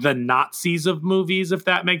like the Nazis of movies, if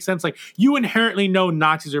that makes sense. Like you inherently know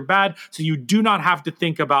Nazis are bad, so you do not have to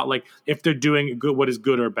think about like if they're doing good, what is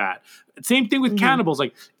good or bad. Same thing with cannibals.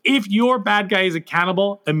 Like if your bad guy is a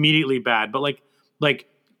cannibal, immediately bad. But like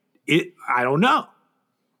it, I don't know.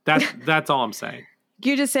 That's all I'm saying.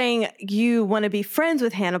 You're just saying you want to be friends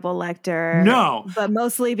with Hannibal Lecter. No. But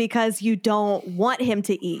mostly because you don't want him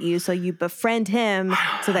to eat you, so you befriend him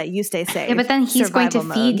so that you stay safe. Yeah, but then he's going to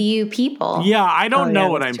feed you people. Yeah, I don't know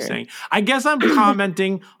what I'm saying. I guess I'm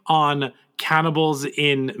commenting on cannibals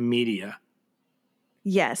in media.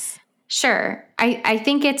 Yes. Sure. I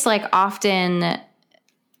think it's like often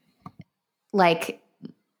like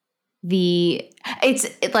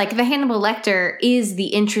it's like the Hannibal Lecter is the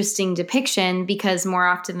interesting depiction because more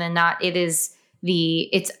often than not it's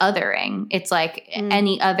othering. It's like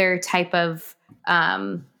any other type of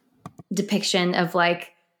depiction of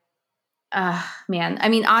like man. I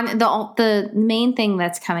mean, on the main thing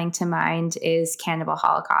that's coming to mind is Cannibal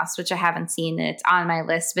Holocaust, which I haven't seen, and it's on my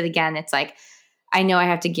list, but again, it's like I know I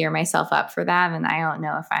have to gear myself up for that, and I don't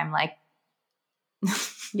know if I'm like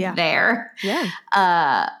there.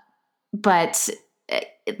 Yeah. But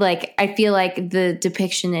like I feel like the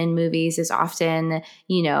depiction in movies is often,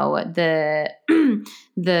 you know, the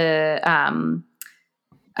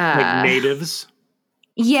like natives.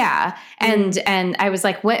 Yeah. And I was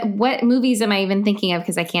like, what movies am I even thinking of?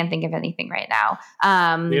 Because I can't think of anything right now.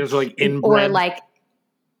 Natives are like inbred. Or like,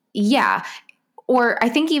 yeah. Or I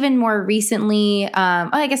think even more recently,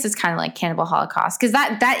 I guess it's kind of like Cannibal Holocaust, because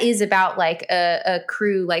that is about like a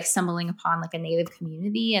crew like stumbling upon like a native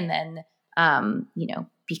community and then, you know,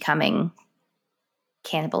 becoming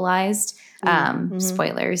cannibalized.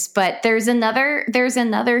 Spoilers. But there's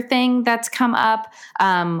another thing that's come up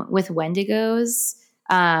with Wendigos.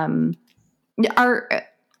 Are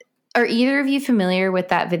either of you familiar with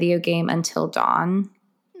that video game Until Dawn?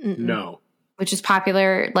 No. Which is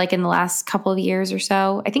popular like in the last couple of years or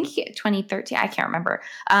so. I think 2013. I can't remember.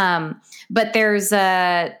 But there's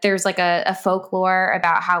like a folklore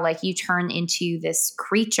about how like you turn into this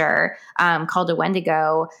creature called a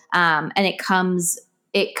Wendigo, and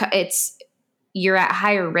it's you're at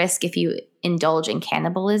higher risk if you indulge in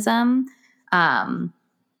cannibalism, and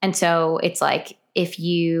so it's like if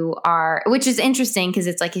you are, which is interesting because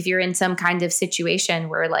it's like if you're in some kind of situation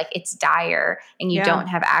where like it's dire and you don't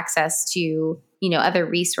have access to, you know, other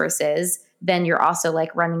resources, then you're also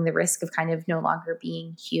like running the risk of kind of no longer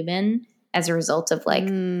being human as a result of like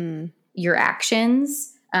your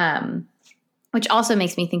actions. Which also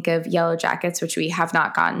makes me think of Yellow Jackets, which we have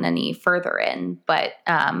not gotten any further in, but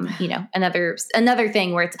you know, another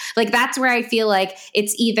thing where it's like that's where I feel like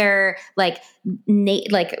it's either like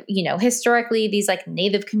like, you know, historically these like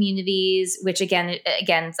native communities, which again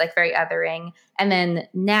it's like very othering, and then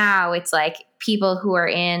now it's like people who are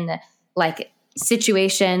in like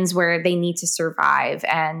situations where they need to survive,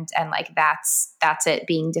 and like that's it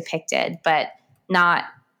being depicted, but not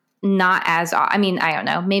as, I mean, I don't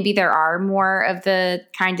know, maybe there are more of the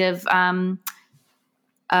kind of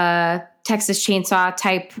Texas Chainsaw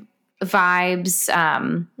type vibes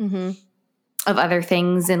of other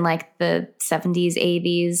things in like the 70s,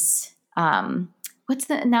 80s.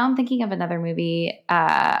 Now I'm thinking of another movie.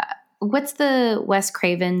 What's the Wes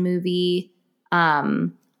Craven movie I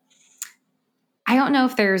don't know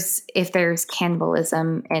if there's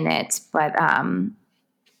cannibalism in it, but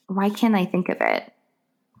why can't I think of it?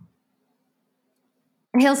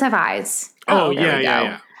 Hills Have Eyes.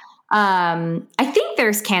 Yeah. I think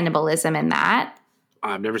there's cannibalism in that.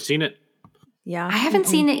 I've never seen it. Yeah. I haven't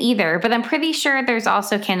seen it either, but I'm pretty sure there's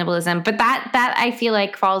also cannibalism. But that I feel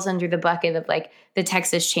like falls under the bucket of like the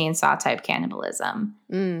Texas Chainsaw type cannibalism.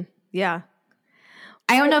 Yeah.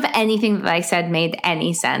 I don't know if anything that I said made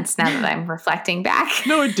any sense now that I'm reflecting back.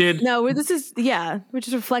 No, it did. No, we're just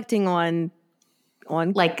reflecting on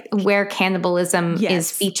like where cannibalism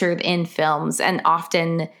is featured in films, and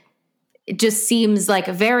often it just seems like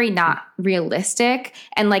very not realistic.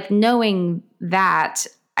 And like knowing that,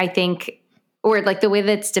 I think, or like the way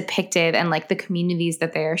that it's depicted and like the communities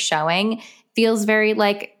that they are showing feels very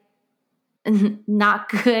like not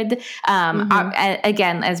good.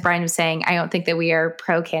 Again, as Brian was saying, I don't think that we are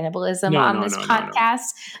pro cannibalism on this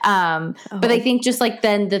podcast. But I think just like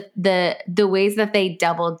then the ways that they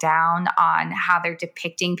double down on how they're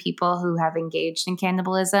depicting people who have engaged in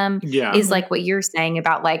cannibalism is like what you're saying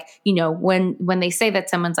about like, you know, when they say that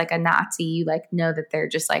someone's like a Nazi, you like know that they're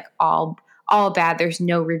just like all bad. There's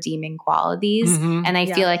no redeeming qualities. And I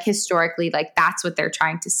feel like historically, like that's what they're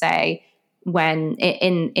trying to say when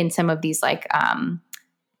in some of these like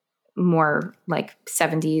more like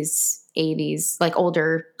 70s 80s like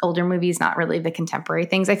older movies, not really the contemporary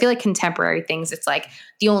things. I feel like contemporary things, it's like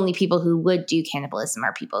the only people who would do cannibalism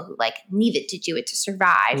are people who like needed to do it to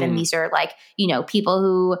survive. And these are like, you know, people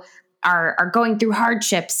who are going through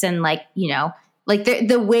hardships, and like, you know, like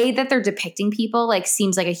the way that they're depicting people like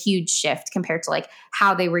seems like a huge shift compared to like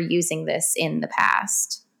how they were using this in the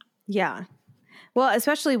past. Yeah. Well,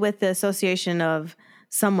 especially with the association of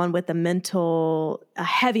someone with a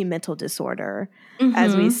heavy mental disorder,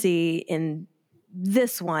 as we see in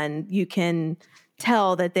this one, you can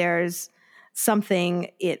tell that there's something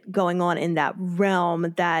going on in that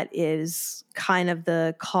realm that is kind of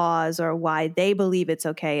the cause or why they believe it's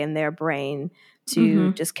okay in their brain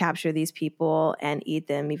to just capture these people and eat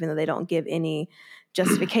them, even though they don't give any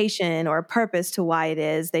justification or purpose to why it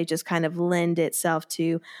is. They just kind of lend itself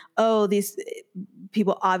to, these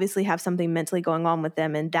people obviously have something mentally going on with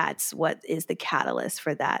them, and that's what is the catalyst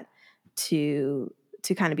for that to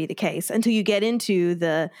kind of be the case, until you get into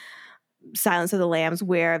the Silence of the Lambs,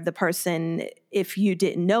 where the person, if you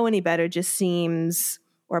didn't know any better, just seems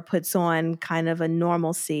or puts on kind of a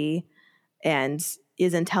normalcy and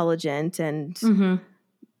is intelligent and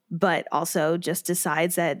but also just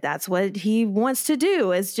decides that that's what he wants to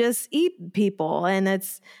do, is just eat people. And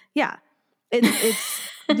it's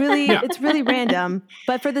really it's really random.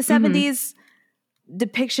 But for the 70s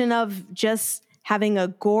depiction of just having a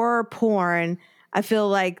gore porn, I feel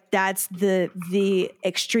like that's the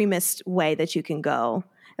extremist way that you can go.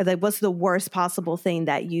 Like, what's the worst possible thing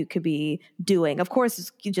that you could be doing? Of course,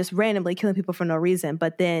 it's just randomly killing people for no reason.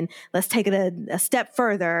 But then let's take it a step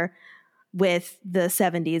further with the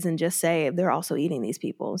 70s and just say they're also eating these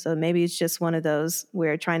people. So maybe it's just one of those,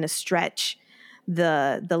 we're trying to stretch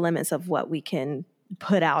the limits of what we can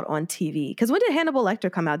put out on TV. Because when did Hannibal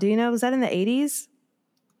Lecter come out? Do you know? Was that in the 80s?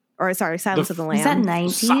 Or sorry, Silence of the Lambs.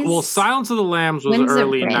 Was that 90s? Silence of the Lambs was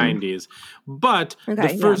early 90s. But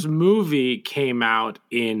the first movie came out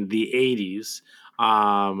in the 80s.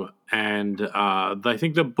 And I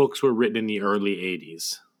think the books were written in the early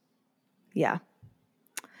 80s. Yeah.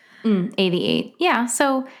 88. Yeah.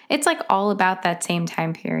 So it's like all about that same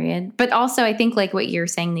time period. But also I think like what you're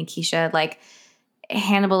saying, Nikisha, like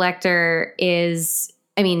Hannibal Lecter is,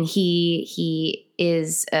 I mean, he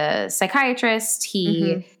is a psychiatrist.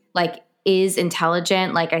 He like is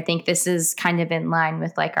intelligent. Like I think this is kind of in line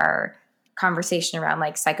with like our conversation around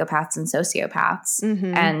like psychopaths and sociopaths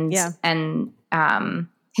and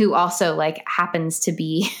who also like happens to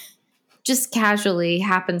be just casually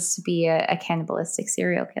happens to be a cannibalistic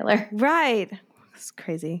serial killer. Right. It's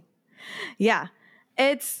crazy. Yeah.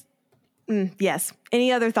 It's, yes.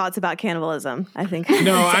 Any other thoughts about cannibalism? I think.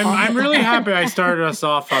 No, I'm really happy I started us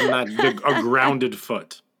off on a grounded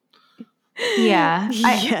foot. Yeah.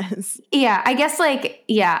 Yes. I guess like,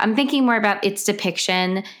 I'm thinking more about its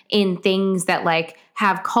depiction in things that like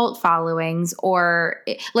have cult followings, or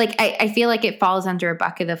like, I feel like it falls under a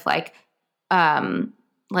bucket of like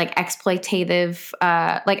exploitative,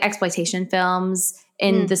 like exploitation films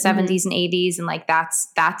in the 70s and 80s. And like,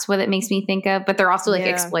 that's what it makes me think of, but they're also like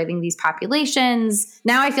exploiting these populations.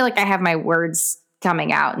 Now I feel like I have my words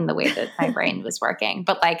coming out in the way that my brain was working,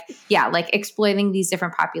 but like, like exploiting these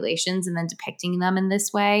different populations and then depicting them in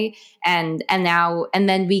this way. And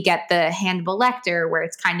then we get the Hannibal Lecter, where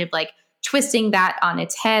it's kind of like twisting that on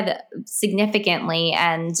its head significantly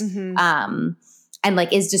and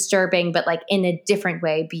like is disturbing, but like in a different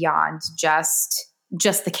way beyond just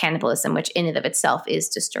the cannibalism, which in and of itself is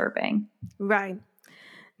disturbing. Right.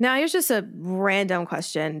 Now, here's just a random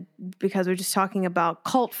question, because we're just talking about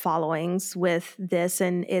cult followings with this,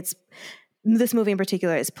 and this movie in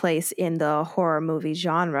particular is placed in the horror movie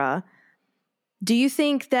genre. Do you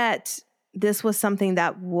think that this was something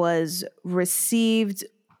that was received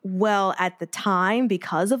well at the time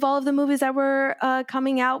because of all of the movies that were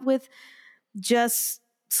coming out with just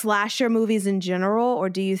slasher movies in general? Or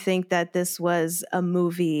do you think that this was a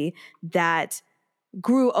movie that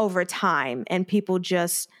grew over time and people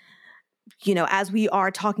just, as we are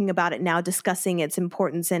talking about it now, discussing its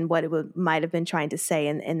importance and what it might have been trying to say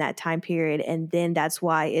in that time period, and then that's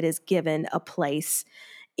why it is given a place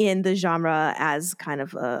in the genre as kind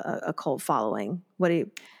of a cult following?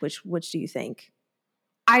 Which do you think?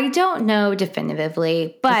 I don't know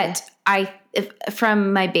definitively, but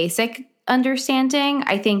from my basic understanding,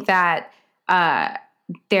 I think that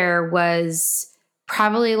there was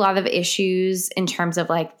probably a lot of issues in terms of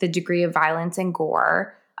like the degree of violence and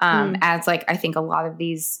gore. As like, I think a lot of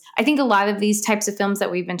these types of films that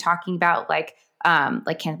we've been talking about, like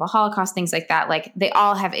Cannibal Holocaust, things like that, like they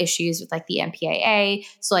all have issues with like the MPAA.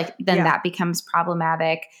 So like, then that becomes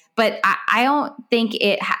problematic. But I don't think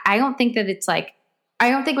that it's like, I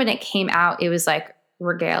don't think when it came out, it was like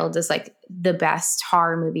regaled as like the best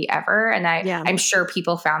horror movie ever. And I'm sure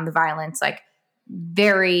people found the violence like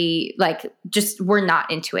very, like, just were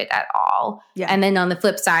not into it at all. Yeah. And then on the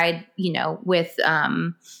flip side, with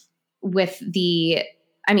the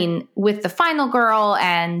Final Girl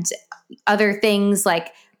and other things,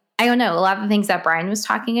 like, I don't know, a lot of the things that Brian was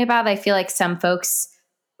talking about, I feel like some folks,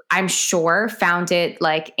 I'm sure, found it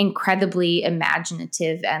like incredibly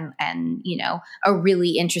imaginative and a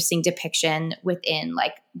really interesting depiction within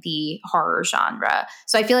like the horror genre.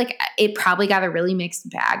 So I feel like it probably got a really mixed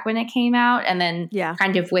bag when it came out, and then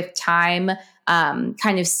kind of with time,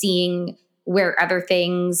 kind of seeing where other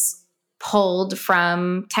things pulled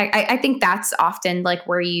from. I think that's often like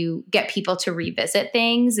where you get people to revisit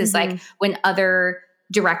things is like when other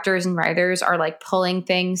directors and writers are like pulling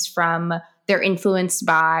things from. They're influenced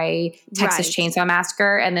by Texas Chainsaw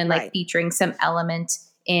Massacre and then like featuring some element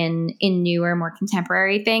in newer, more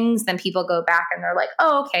contemporary things. Then people go back and they're like,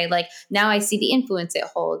 oh, okay, like now I see the influence it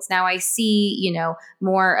holds. Now I see,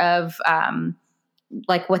 more of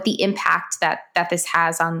like what the impact that this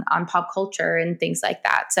has on pop culture and things like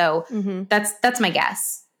that. So that's my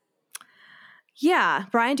guess. Yeah.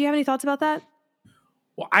 Brian, do you have any thoughts about that?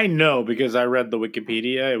 Well, I know because I read the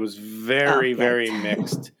Wikipedia. It was very, very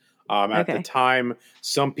mixed. At the time,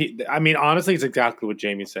 some people, I mean, honestly, it's exactly what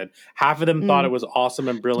Jamie said. Half of them thought it was awesome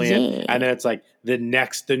and brilliant. And then it's like the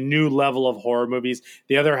new level of horror movies.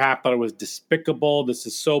 The other half thought it was despicable. This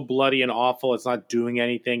is so bloody and awful. It's not doing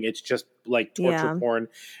anything. It's just like torture porn.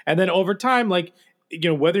 And then over time, like,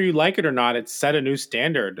 whether you like it or not, it set a new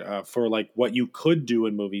standard for like what you could do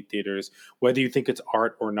in movie theaters, whether you think it's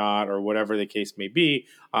art or not, or whatever the case may be.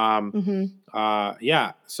 So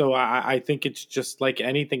I think it's just like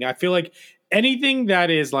anything. I feel like anything that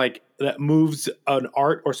is like that moves an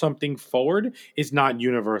art or something forward is not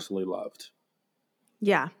universally loved.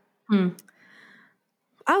 Yeah.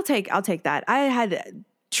 I'll take that. I had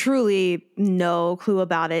truly no clue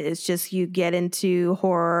about it. It's just you get into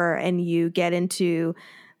horror and you get into,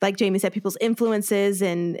 like Jamie said, people's influences,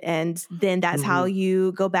 and then that's how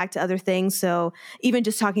you go back to other things. So even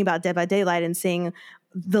just talking about Dead by Daylight and seeing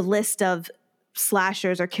the list of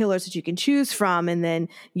slashers or killers that you can choose from, and then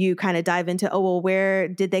you kind of dive into, where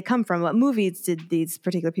did they come from? What movies did these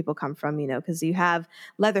particular people come from? Because you have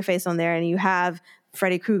Leatherface on there, and you have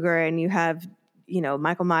Freddy Krueger, and you have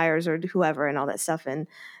Michael Myers or whoever and all that stuff. And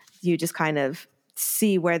you just kind of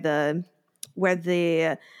see where the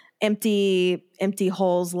empty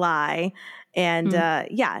holes lie. And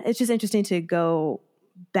it's just interesting to go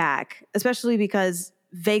back, especially because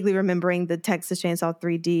vaguely remembering the Texas Chainsaw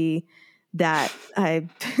 3D that I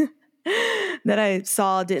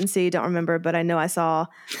saw, didn't see, don't remember, but I know I saw,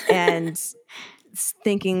 and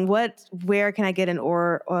thinking, where can I get an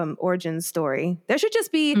origin story? There should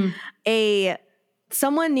just be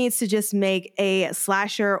someone needs to just make a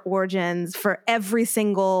slasher origins for every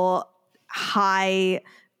single high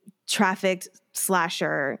trafficked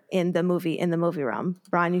slasher in the movie realm.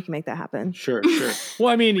 Brian, you can make that happen. Sure. Well,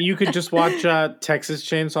 I mean, you could just watch Texas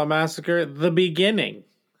Chainsaw Massacre, the beginning.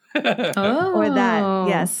 Or that.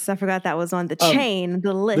 Yes, I forgot that was on the chain,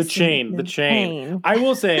 the list. The chain. I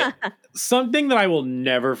will say something that I will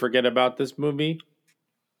never forget about this movie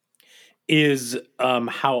is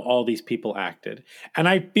how all these people acted. And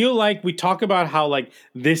I feel like we talk about how like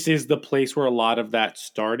this is the place where a lot of that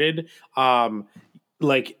started.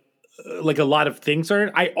 Like a lot of things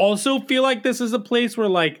started. I also feel like this is a place where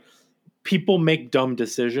like people make dumb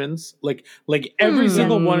decisions. Like every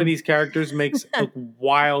single one of these characters makes a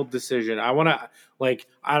wild decision. I want to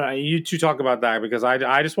you two talk about that because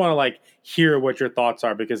I just want to like hear what your thoughts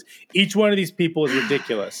are because each one of these people is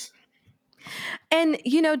ridiculous. And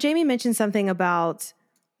Jamie mentioned something about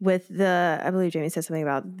I believe Jamie said something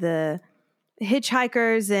about the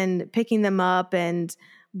hitchhikers and picking them up and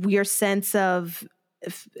your sense of,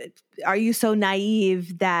 are you so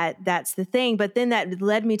naive that that's the thing? But then that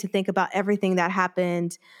led me to think about everything that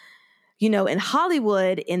happened, in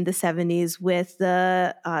Hollywood in the 70s with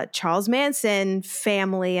the Charles Manson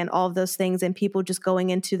family and all of those things and people just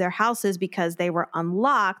going into their houses because they were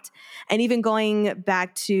unlocked. And even going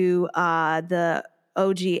back to the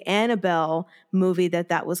OG Annabelle movie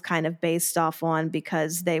that was kind of based off on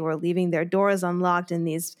because they were leaving their doors unlocked and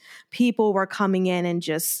these people were coming in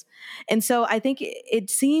and so I think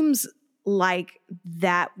it seems like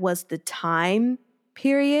that was the time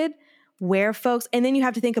period where folks, and then you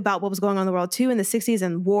have to think about what was going on in the world too in the 60s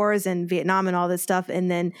and wars and Vietnam and all this stuff.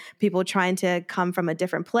 And then people trying to come from a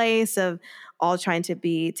different place of all trying to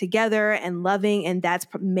be together and loving. And that's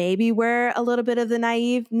maybe where a little bit of the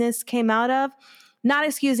naiveness came out of. Not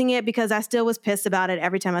excusing it because I still was pissed about it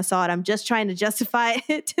every time I saw it. I'm just trying to justify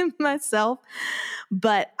it to myself.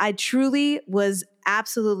 But I truly was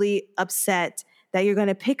absolutely upset that you're going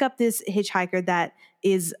to pick up this hitchhiker that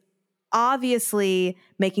is obviously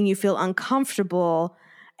making you feel uncomfortable.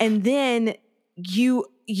 And then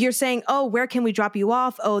you're saying, oh, where can we drop you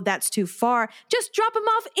off? Oh, that's too far. Just drop him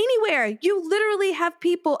off anywhere. You literally have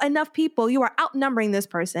enough people. You are outnumbering this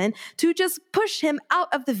person to just push him out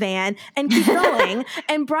of the van and keep going.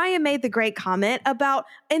 And Brian made the great comment about,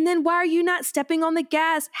 and then why are you not stepping on the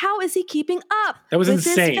gas? How is he keeping up? That was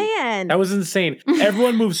insane. This van? That was insane.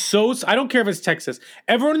 Everyone moves I don't care if it's Texas.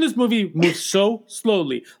 Everyone in this movie moves so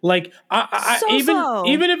slowly. Like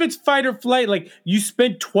even if it's fight or flight, like you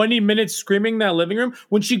spent 20 minutes screaming in that living room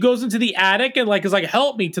when she goes into the attic and like is like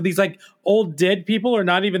help me to these like old dead people or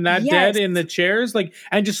not even that dead in the chairs like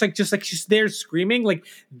and just like she's there screaming. Like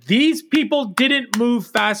these people didn't move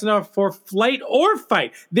fast enough for flight or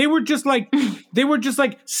fight. They were just like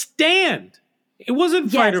stand. It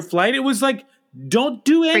wasn't fight or flight. It was like don't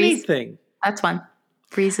do anything. That's one.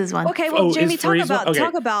 Freeze is one. Okay, well, Jamie, talk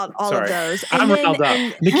about all of those. I'm riled up.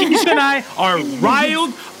 Nikisha and I are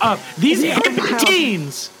riled up. These are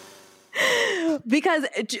teens. Because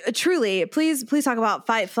truly, please talk about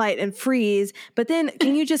fight, flight, and freeze. But then,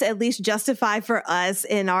 can you just at least justify for us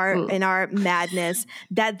in our madness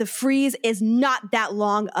that the freeze is not that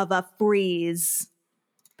long of a freeze?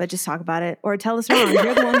 But just talk about it, or tell us wrong.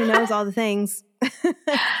 You're the one who knows all the things.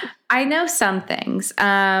 I know some things.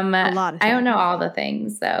 A lot of things. I don't know all the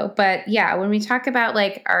things though. But yeah, when we talk about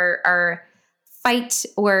like our fight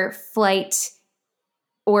or flight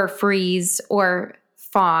or freeze or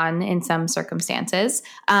fawn in some circumstances,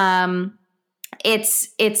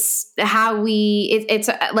 it's how it's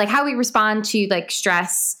like how we respond to like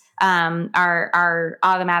stress, our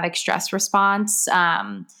automatic stress response.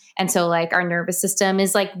 And so like our nervous system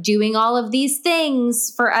is like doing all of these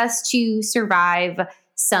things for us to survive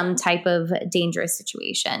some type of dangerous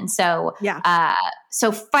situation. So,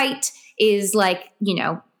 so fight is like,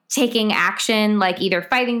 taking action, like either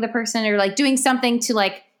fighting the person or like doing something to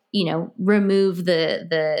like, remove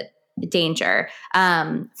the danger.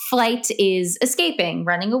 Flight is escaping,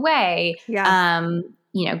 running away.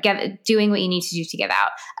 Doing what you need to do to get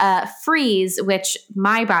out. Freeze, which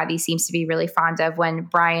my body seems to be really fond of when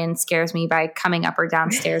Brian scares me by coming up or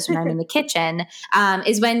downstairs when I'm in the kitchen,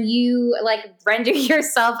 is when you like render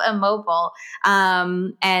yourself immobile,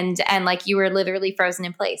 and like you were literally frozen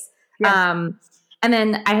in place. Yeah. And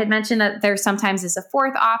then I had mentioned that there sometimes is a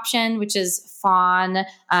fourth option, which is fawn,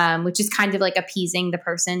 which is kind of like appeasing the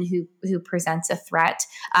person who presents a threat.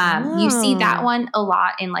 You see that one a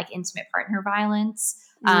lot in like intimate partner violence.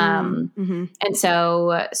 And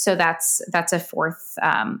so that's a fourth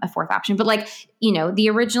option. But like, the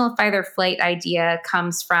original fight or flight idea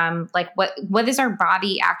comes from like, what is our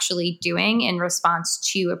body actually doing in response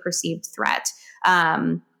to a perceived threat?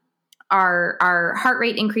 Our heart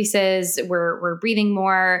rate increases. We're breathing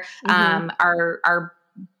more. Our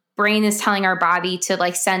brain is telling our body to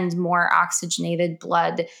like send more oxygenated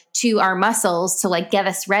blood to our muscles to like get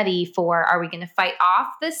us ready for, are we going to fight off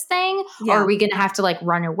this thing or are we going to have to like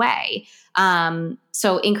run away?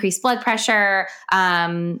 So increased blood pressure.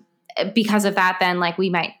 And because of that, then like we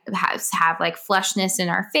might have like flushness in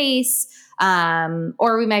our face,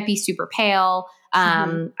 or we might be super pale.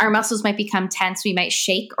 Our muscles might become tense. We might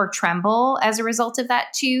shake or tremble as a result of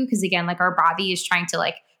that too. Because again, like our body is trying to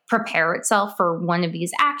like prepare itself for one of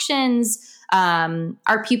these actions.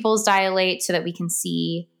 Our pupils dilate so that we can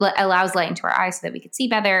see, allows light into our eyes so that we can see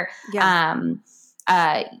better. Yeah.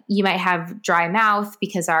 You might have dry mouth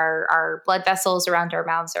because our blood vessels around our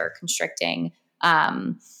mouths are constricting.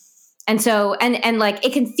 And so, and like,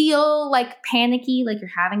 it can feel like panicky, like you're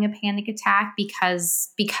having a panic attack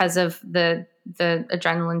because of the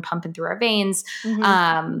adrenaline pumping through our veins.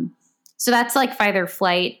 So that's like fight or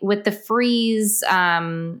flight. With the freeze,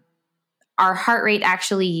 our heart rate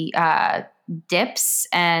actually, dips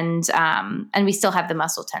and we still have the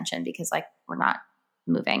muscle tension because like we're not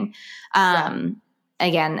moving.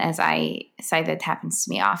 Again, as I cited, happens to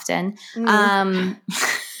me often.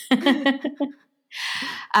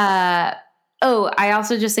 I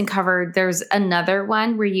also just uncovered there's another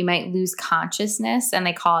one where you might lose consciousness and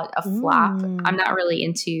they call it a flop. I'm not really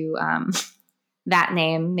into that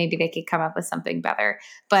name. Maybe they could come up with something better,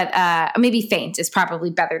 but maybe faint is probably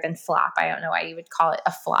better than flop. I don't know why you would call it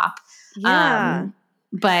a flop. Yeah.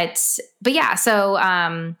 But yeah, so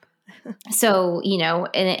you know,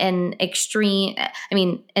 an extreme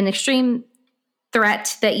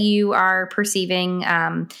threat that you are perceiving,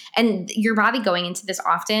 and your body going into this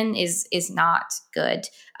often is not good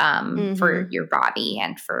for your body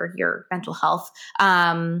and for your mental health.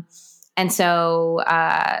 And so,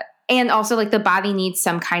 and also like the body needs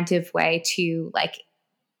some kind of way to like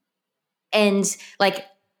end, like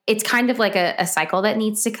it's kind of like a cycle that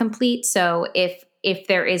needs to complete. So if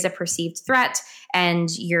there is a perceived threat and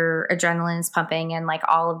your adrenaline is pumping and like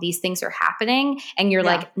all of these things are happening and you're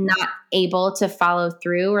like not able to follow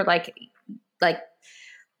through, or like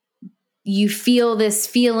you feel this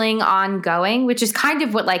feeling ongoing, which is kind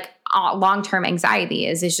of what like long-term anxiety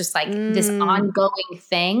is just like this ongoing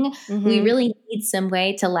thing. We really need some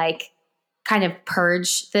way to like kind of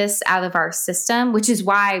purge this out of our system, which is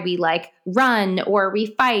why we like run or we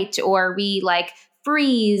fight or we like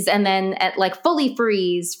freeze and then like fully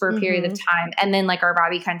freeze for a period of time. And then like our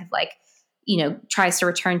body kind of like, you know, tries to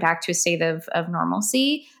return back to a state of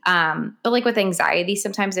normalcy. But like with anxiety,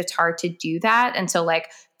 sometimes it's hard to do that. And so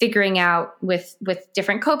like figuring out with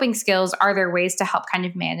different coping skills, are there ways to help kind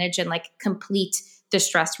of manage and like complete the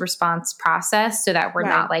stress response process so that we're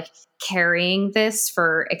not like carrying this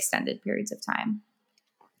for extended periods of time.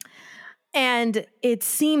 And it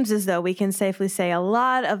seems as though we can safely say a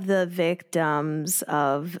lot of the victims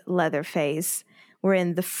of Leatherface were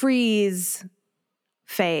in the freeze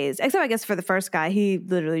phase. Except I guess for the first guy, he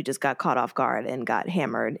literally just got caught off guard and got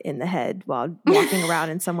hammered in the head while walking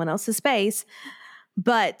around in someone else's space.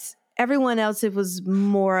 But everyone else, it was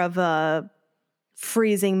more of a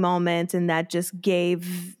freezing moment, and that just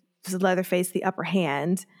gave Leatherface the upper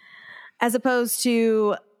hand. As opposed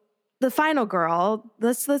to the final girl,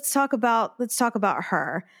 let's talk about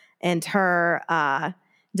her and her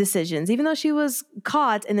decisions. Even though she was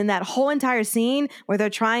caught, and then that whole entire scene where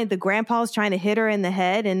the grandpa's trying to hit her in the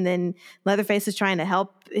head, and then Leatherface is trying to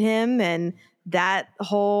help him, and that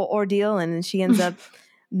whole ordeal, and then she ends up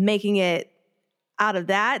making it out of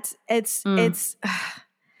that. It's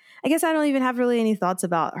I guess I don't even have really any thoughts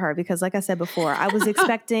about her because, like I said before, I was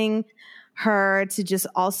expecting her to just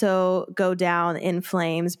also go down in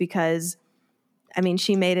flames because, I mean,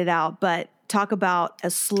 she made it out. But talk about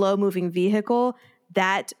a slow-moving vehicle.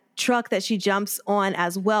 That truck that she jumps on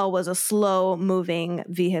as well was a slow-moving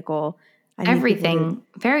vehicle. Everything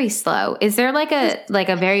very slow. Is there like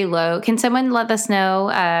a very low? Can someone let us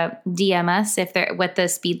know? DM us what the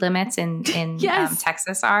speed limits in yes.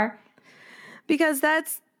 Texas are? Because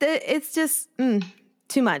it's just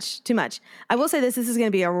too much. I will say this is going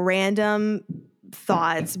to be a random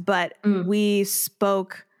thought, but we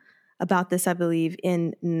spoke about this, I believe,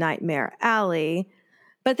 in Nightmare Alley.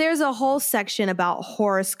 But there's a whole section about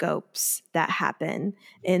horoscopes that happen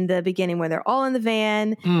in the beginning where they're all in the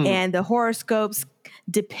van and the horoscopes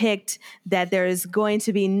depict that there is going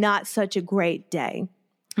to be not such a great day.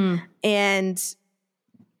 And,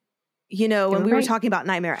 you know, when we were talking about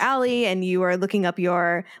Nightmare Alley and you were looking up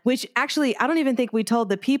which actually, I don't even think we told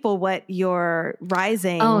the people what your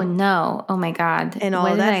rising. Oh, no. Oh, my God. And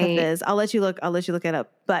all that stuff is. I'll let you look it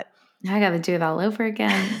up. But I got to do it all over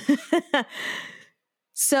again.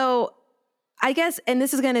 So I guess, and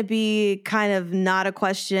this is going to be kind of not a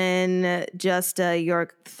question, just your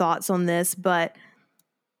thoughts on this, but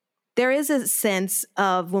there is a sense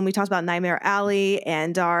of when we talked about Nightmare Alley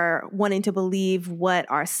and our wanting to believe what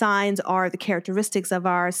our signs are, the characteristics of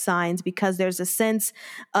our signs, because there's a sense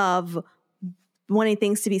of wanting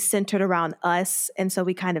things to be centered around us. And so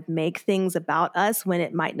we kind of make things about us when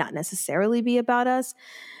it might not necessarily be about us.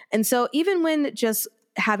 And so even when just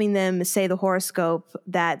having them say the horoscope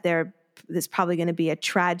that there's probably going to be a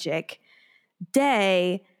tragic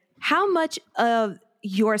day, how much of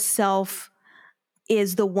yourself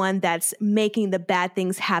is the one that's making the bad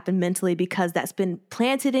things happen mentally because that's been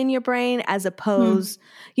planted in your brain, as opposed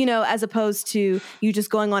to you just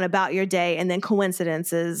going on about your day and then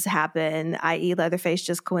coincidences happen, i.e. Leatherface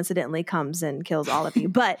just coincidentally comes and kills all of you.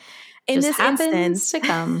 But in this instance, to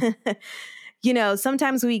come.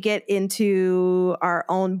 Sometimes we get into our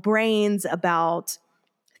own brains about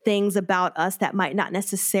things about us that might not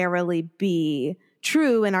necessarily be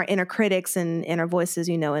true in our inner critics and inner voices,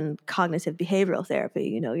 in cognitive behavioral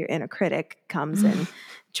therapy. Your inner critic comes and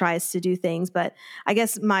tries to do things. But I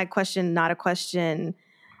guess my question, not a question,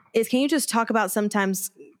 is can you just talk about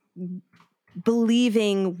sometimes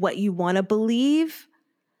believing what you want to believe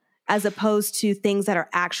as opposed to things that are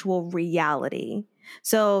actual reality?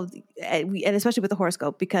 So, and especially with the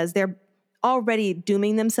horoscope, because they're already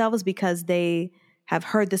dooming themselves because they have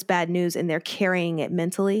heard this bad news and they're carrying it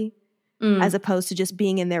mentally, as opposed to just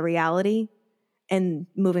being in their reality and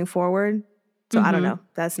moving forward. So I don't know.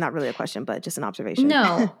 That's not really a question, but just an observation.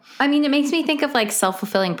 No. I mean, it makes me think of like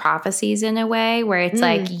self-fulfilling prophecies in a way where it's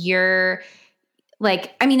like you're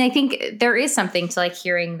like, I mean, I think there is something to like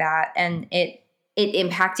hearing that and it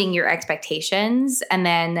impacting your expectations and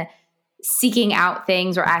then seeking out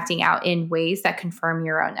things or acting out in ways that confirm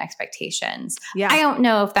your own expectations. Yeah. I don't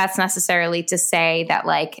know if that's necessarily to say that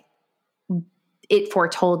like it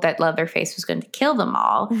foretold that Leatherface was going to kill them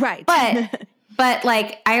all. Right. But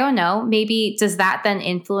like, I don't know, maybe does that then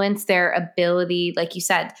influence their ability, like you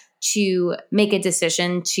said, to make a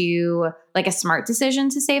decision to like a smart decision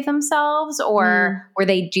to save themselves, or were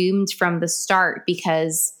they doomed from the start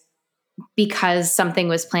because something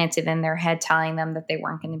was planted in their head telling them that they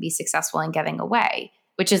weren't going to be successful in getting away,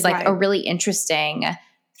 which is like a really interesting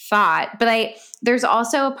thought. But there's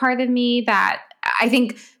also a part of me that I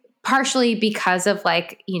think partially because of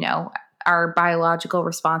like, our biological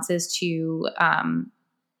responses to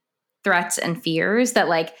threats and fears, that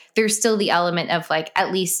like there's still the element of like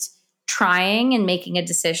at least trying and making a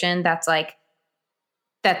decision that's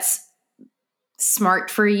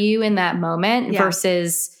smart for you in that moment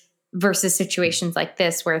versus situations like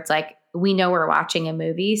this where it's like we know we're watching a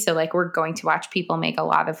movie, so like we're going to watch people make a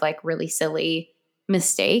lot of like really silly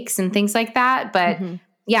mistakes and things like that. But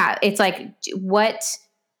yeah, it's like what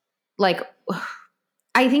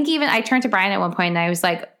I think even I turned to Brian at one point and I was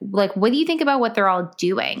like, what do you think about what they're all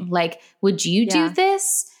doing? Like, would you do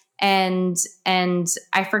this? And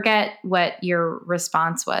I forget what your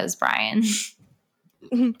response was, Brian.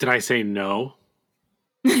 Did I say no?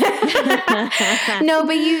 No,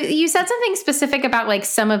 but you said something specific about like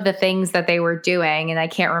some of the things that they were doing. And I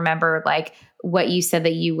can't remember like what you said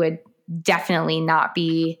that you would definitely not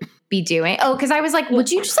be doing. Oh, because I was like, would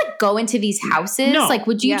you just like go into these houses? No. Like,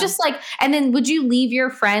 would you just like, and then would you leave your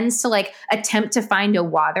friends to like attempt to find a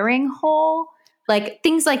watering hole? Like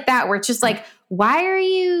things like that, where it's just like, why are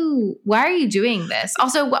you doing this?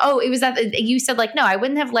 Also, it was that you said like, no, I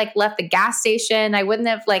wouldn't have like left the gas station. I wouldn't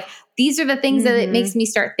have like, these are the things that it makes me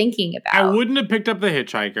start thinking about. I wouldn't have picked up the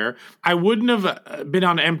hitchhiker. I wouldn't have been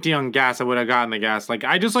on empty on gas. I would have gotten the gas. Like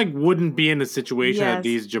I just like wouldn't be in the situation that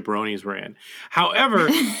these jabronis were in. However,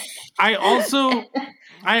 I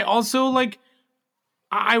also like,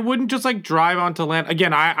 I wouldn't just like drive onto land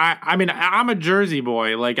again. I mean, I'm a Jersey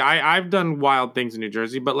boy. Like I've done wild things in New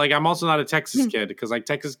Jersey, but like I'm also not a Texas kid because like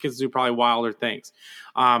Texas kids do probably wilder things.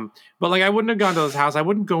 But like I wouldn't have gone to his house. I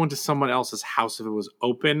wouldn't go into someone else's house if it was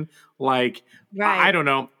open. Like I don't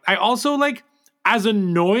know. I also like, as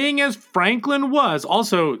annoying as Franklin was,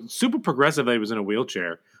 also super progressive that he was in a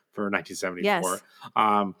wheelchair for 1974.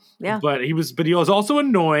 Yes. But he was also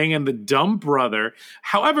annoying and the dumb brother.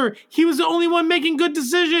 However, he was the only one making good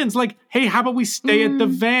decisions. Like, hey, how about we stay at the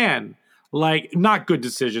van? Like, not good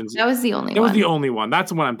decisions. That was the only one. That was the only one. That's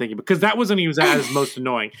the one I'm thinking. Because that was when he was at his most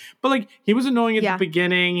annoying. But like, he was annoying at the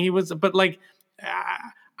beginning. But like,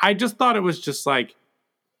 I just thought it was just like,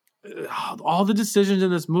 all the decisions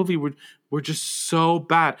in this movie were just so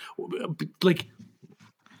bad. Like,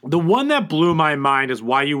 the one that blew my mind is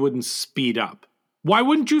why you wouldn't speed up. Why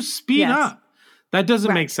wouldn't you speed up? That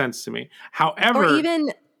doesn't make sense to me. However, or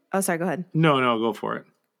even, sorry, go ahead. No, go for it.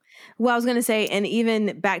 Well, I was going to say, and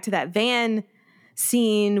even back to that van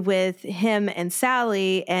scene with him and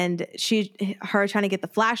Sally, and her trying to get the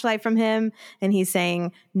flashlight from him, and he's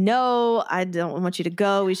saying, "No, I don't want you to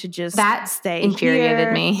go. We should just stay."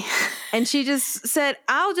 Infuriated me. And she just said,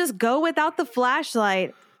 "I'll just go without the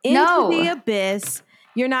flashlight into the abyss.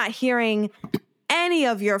 You're not hearing any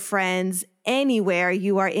of your friends anywhere.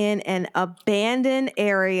 You are in an abandoned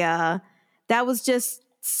area." That was just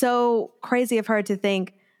so crazy of her to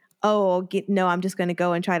think, "Oh, no, I'm just going to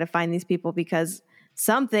go and try to find these people because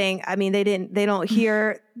something." I mean, they don't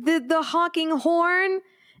hear the honking horn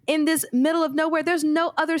in this middle of nowhere. There's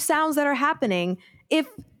no other sounds that are happening. If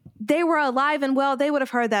they were alive and well, they would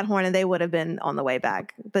have heard that horn and they would have been on the way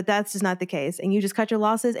back. But that's just not the case. And you just cut your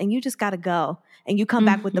losses and you just got to go. And you come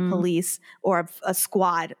back with the police or a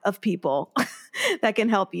squad of people that can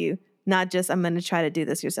help you. Not just, I'm going to try to do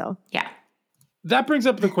this yourself. Yeah. That brings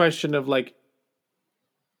up the question of like,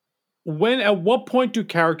 at what point do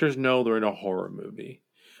characters know they're in a horror movie?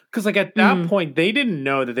 Because like at that point, they didn't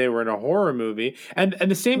know that they were in a horror movie. And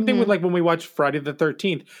the same thing with like when we watched Friday the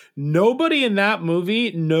 13th, nobody in that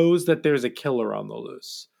movie knows that there's a killer on the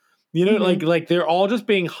loose. You know, like they're all just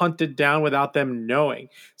being hunted down without them knowing.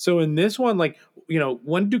 So in this one, like, you know,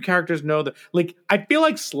 when do characters know that? Like, I feel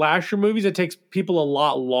like slasher movies, it takes people a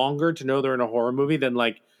lot longer to know they're in a horror movie than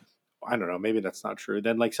like, I don't know, maybe that's not true.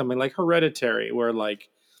 Than like something like Hereditary, where like,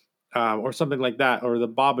 or something like that, or the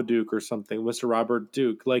Babadook or something, Mr. Robert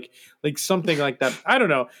Duke, like something like that. I don't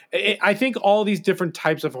know. I think all these different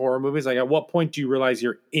types of horror movies, like at what point do you realize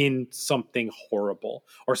you're in something horrible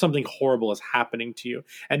or something horrible is happening to you?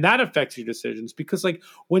 And that affects your decisions because like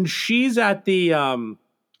when she's at the,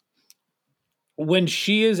 when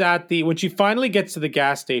she finally gets to the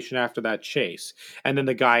gas station after that chase, and then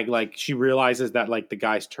the guy, like, she realizes that like the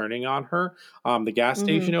guy's turning on her, the gas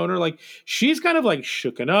station owner, like she's kind of like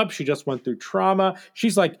shooken up. She just went through trauma.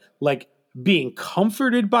 She's like being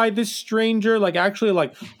comforted by this stranger, like actually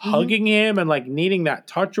like hugging him and like needing that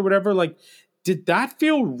touch or whatever. Like, did that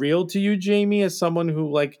feel real to you, Jamie, as someone who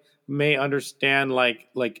like may understand like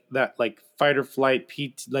that like fight or flight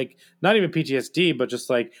like not even PTSD, but just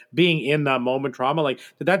like being in that moment trauma? Like,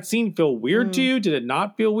 did that scene feel weird to you? Did it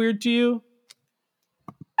not feel weird to you?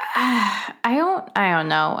 I don't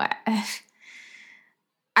know.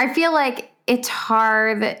 I feel like it's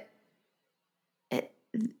hard. I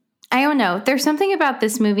don't know. There's something about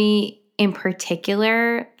this movie in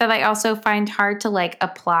particular that I also find hard to like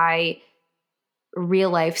apply real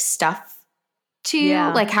life stuff to,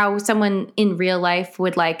 like how someone in real life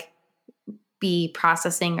would like be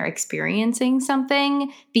processing or experiencing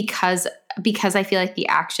something because I feel like the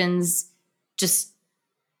actions just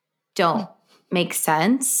don't make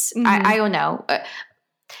sense. I don't know.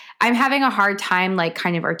 I'm having a hard time like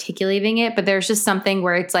kind of articulating it, but there's just something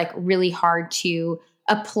where it's like really hard to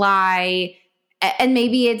apply. And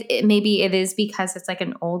maybe it is because it's like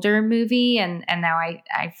an older movie and now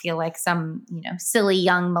I feel like some, you know, silly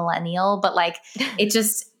young millennial, but like it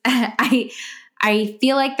just I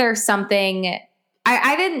feel like there's something.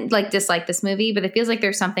 I didn't like dislike this movie, but it feels like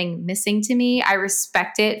there's something missing to me. I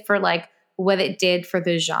respect it for like what it did for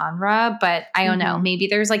the genre, but I don't know. Maybe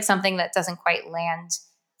there's like something that doesn't quite land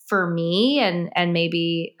for me, and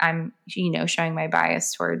maybe I'm, you know, showing my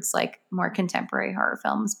bias towards like more contemporary horror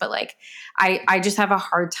films. But like I just have a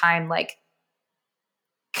hard time like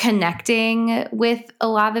connecting with a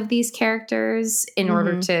lot of these characters in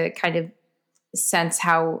order to kind of sense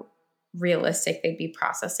how realistic they'd be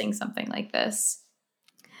processing something like this.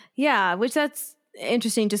 Yeah, which that's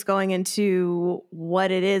interesting, just going into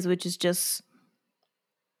what it is, which is just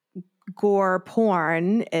gore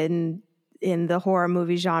porn in the horror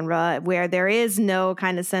movie genre, where there is no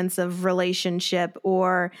kind of sense of relationship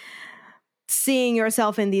or seeing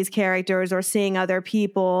yourself in these characters or seeing other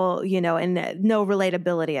people, you know, and no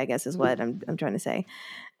relatability, I guess is what I'm trying to say.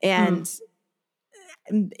 And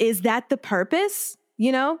is that the purpose?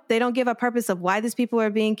 You know, they don't give a purpose of why these people are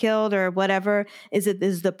being killed or whatever. Is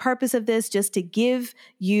the purpose of this just to give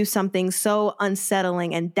you something so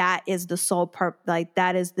unsettling, and that is the sole like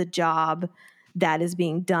that is the job that is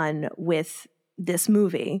being done with this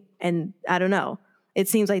movie? And I don't know. It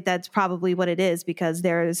seems like that's probably what it is, because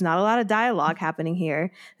there is not a lot of dialogue happening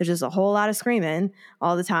here. There's just a whole lot of screaming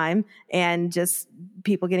all the time and just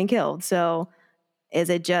people getting killed. So is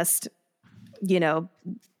it just, you know,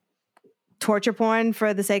 torture porn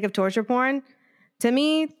for the sake of torture porn? To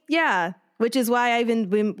me, yeah. Which is why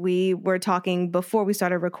when we were talking before we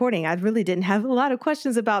started recording, I really didn't have a lot of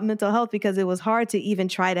questions about mental health, because it was hard to even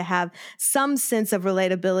try to have some sense of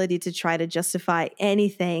relatability to try to justify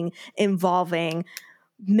anything involving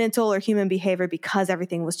mental or human behavior, because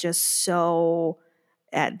everything was just so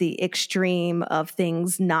at the extreme of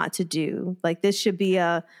things not to do. Like this should be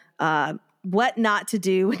a what not to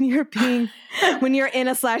do when you're in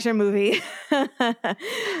a slasher movie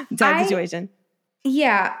type situation.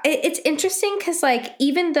 Yeah, it's interesting because like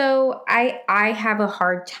even though I have a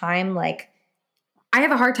hard time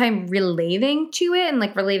relating to it and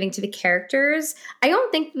like relating to the characters, I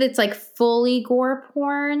don't think that it's like fully gore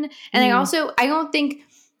porn, and I don't think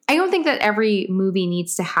that every movie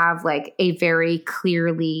needs to have like a very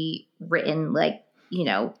clearly written, like, you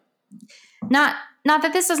know, not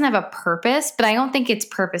that this doesn't have a purpose, but I don't think it's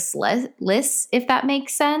purposeless, if that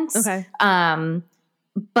makes sense. Okay.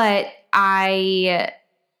 But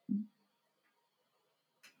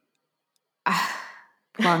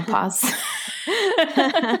long pause.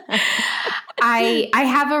 I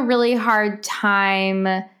have a really hard time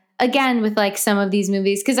again with like some of these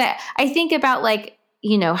movies because I think about like,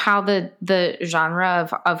 you know, how the genre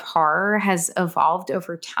of horror has evolved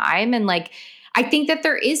over time, and like I think that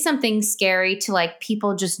there is something scary to like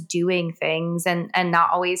people just doing things and not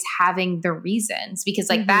always having the reasons, because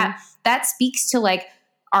like that speaks to like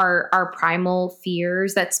our primal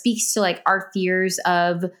fears, that speaks to like our fears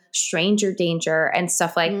of stranger danger and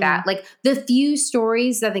stuff like that. Like the few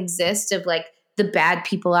stories that exist of like the bad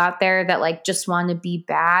people out there that like just want to be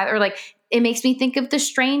bad, or like it makes me think of The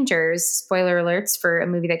Strangers, spoiler alerts for a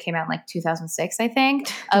movie that came out in like 2006, I think,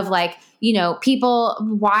 of like, you know, people,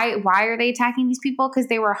 why are they attacking these people? Because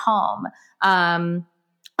they were home.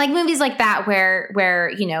 Like movies like that where,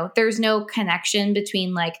 you know, there's no connection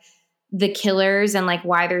between like the killers and like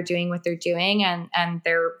why they're doing what they're doing and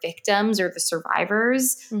their victims or the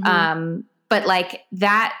survivors. But like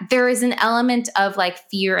that, there is an element of like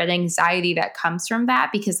fear and anxiety that comes from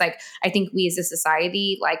that, because like I think we as a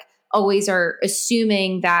society like always are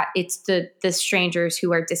assuming that it's the strangers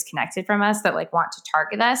who are disconnected from us that like want to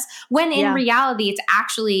target us, when in reality it's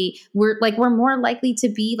actually we're more likely to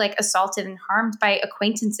be like assaulted and harmed by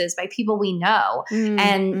acquaintances, by people we know.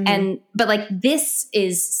 But like this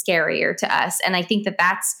is scarier to us, and I think that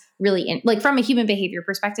that's really like from a human behavior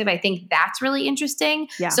perspective, I think that's really interesting.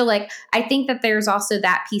 So like I think that there's also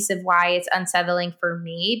that piece of why it's unsettling for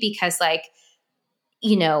me, because like,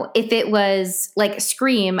 you know, if it was like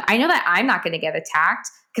Scream, I know that I'm not going to get attacked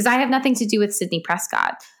because I have nothing to do with Sidney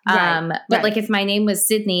Prescott. But like if my name was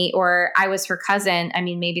Sydney or I was her cousin, I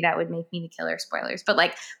mean, maybe that would make me the killer, spoilers. But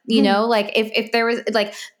like, you know, like if there was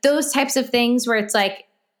like those types of things where it's like,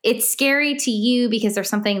 it's scary to you because there's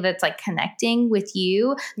something that's like connecting with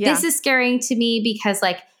you. This is scary to me because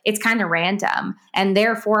like it's kind of random, and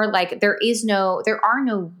therefore like there are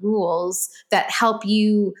no rules that help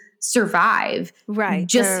you survive.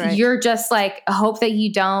 You're just like hope that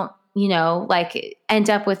you don't, you know, like end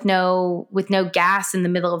up with no gas in the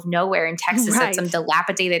middle of nowhere in Texas at some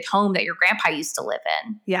dilapidated home that your grandpa used to live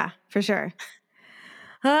in. Yeah, for sure.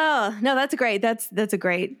 Oh, no, that's great. That's a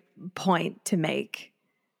great point to make.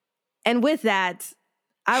 And with that,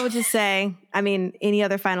 I would just say, I mean, any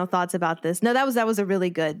other final thoughts about this? No, that was a really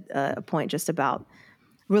good point, just about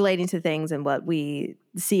relating to things and what we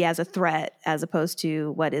see as a threat as opposed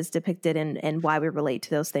to what is depicted and why we relate to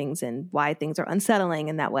those things and why things are unsettling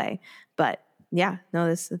in that way. But yeah, no,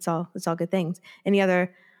 it's all good things. Any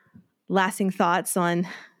other lasting thoughts on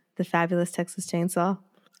the Fabulous Texas Chainsaw?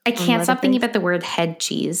 I can't stop thinking about the word head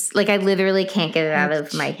cheese. Like I literally can't get it out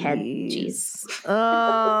of my head cheese.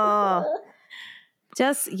 Oh,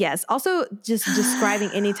 yes. Also, just describing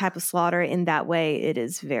any type of slaughter in that way, it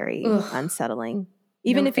is very unsettling.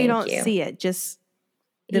 Even if you don't see it, just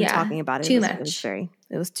them talking about it.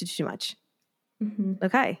 It was too much.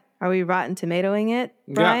 Okay. Are we Rotten Tomatoing it,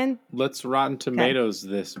 Brian? Yeah. Let's Rotten Tomatoes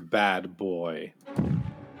this bad boy.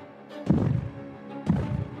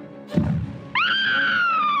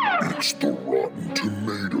 It's the Rotten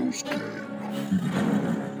Tomatoes game.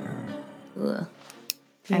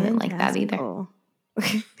 I didn't like that either.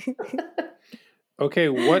 Okay,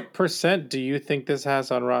 what % do you think this has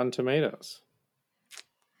on Rotten Tomatoes?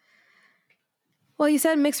 Well, you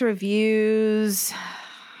said mixed reviews.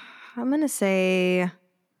 I'm gonna say,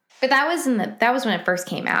 but that was when it first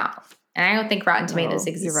came out, and I don't think Rotten Tomatoes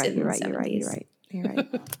existed. You're right.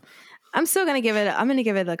 I'm still gonna give it. I'm gonna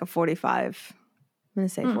give it like a 45. I'm gonna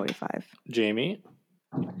say 45. Jamie,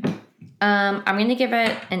 I'm gonna give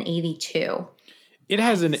it an 82. It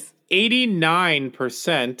has an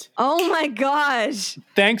 89%. Oh my gosh!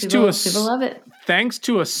 People love it. Thanks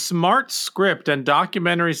to a smart script and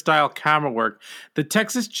documentary-style camera work, the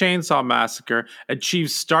Texas Chainsaw Massacre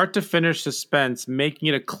achieves start-to-finish suspense, making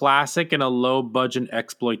it a classic in a low-budget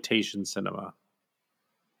exploitation cinema.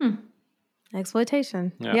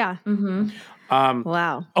 Exploitation. Yeah.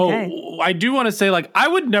 Wow. Okay. Oh, I do want to say, like, I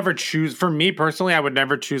would never choose, for me personally, I would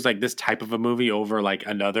never choose like this type of a movie over like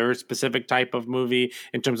another specific type of movie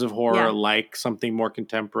in terms of horror, like something more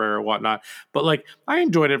contemporary or whatnot. But like, I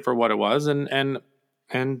enjoyed it for what it was, and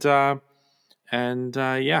yeah,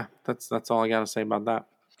 that's all I got to say about that.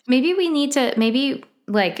 Maybe we need to,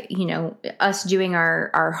 like, you know, us doing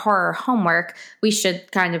our horror homework, we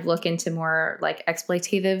should kind of look into more like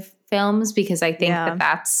exploitative films, because I think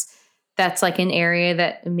that's like an area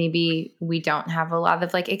that maybe we don't have a lot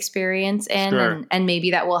of like experience in. Sure. And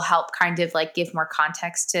maybe that will help kind of like give more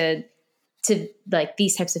context to like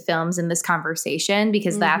these types of films in this conversation,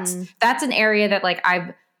 because that's an area that like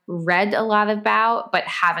I've read a lot about, but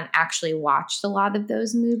haven't actually watched a lot of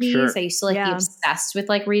those movies. Sure. I used to like be obsessed with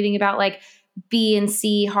like reading about like B and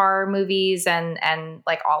C horror movies and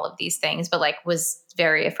like all of these things, but like was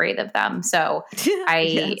very afraid of them. So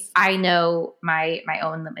I know my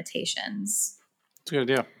own limitations. It's a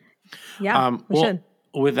good idea. Yeah, we should.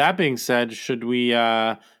 With that being said, should we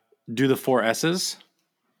do the 4 S's?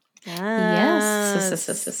 Yes.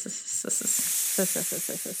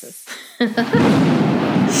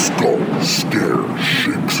 Skull, scare,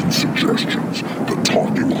 shakes, and suggestions. The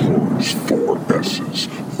Talking Horrors 4 S's.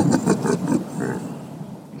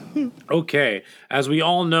 Okay, as we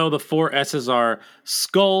all know, the 4 S's are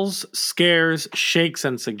skulls, scares, shakes,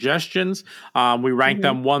 and suggestions. We rank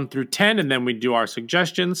them 1 through 10, and then we do our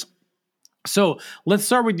suggestions. So let's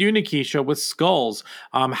start with you, Nikisha, with skulls.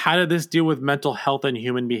 How did this deal with mental health and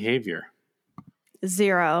human behavior?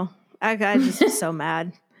 0. I just so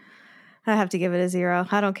mad. I have to give it a 0.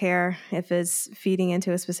 I don't care if it's feeding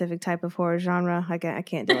into a specific type of horror genre. I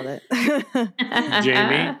can't deal with it.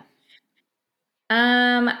 Jamie?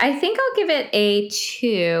 I think I'll give it a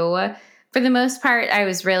 2. For the most part, I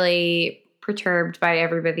was really perturbed by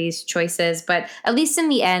everybody's choices, but at least in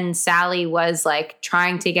the end, Sally was like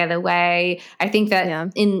trying to get away. I think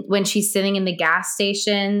that when she's sitting in the gas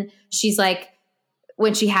station, she's like,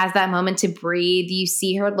 when she has that moment to breathe, you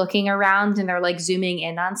see her looking around and they're like zooming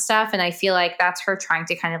in on stuff. And I feel like that's her trying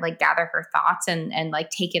to kind of like gather her thoughts and like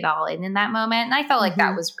take it all in that moment. And I felt like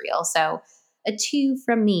that was real. So a 2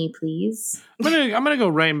 from me, please. I'm gonna go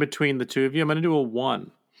right in between the two of you. I'm gonna do a 1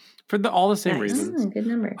 for all the same reasons. Good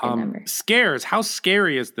number. Good number. Scares. How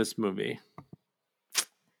scary is this movie?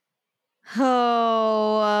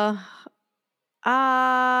 I'll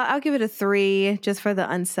give it a 3 just for the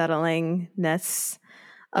unsettlingness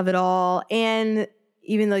of it all. And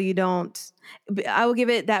even though you don't, I will give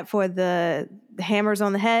it that for the hammers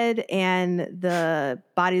on the head and the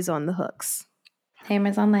bodies on the hooks.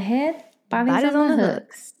 Hammers on the head, bodies on the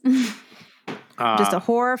hooks. Just a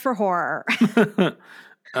horror for horror.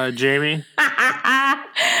 Jamie?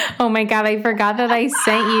 Oh my God, I forgot that I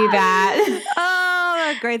sent you that.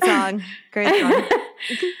 Oh, great song. Great song.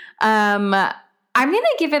 I'm going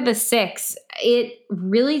to give it the 6. It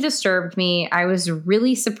really disturbed me. I was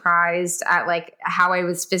really surprised at like how I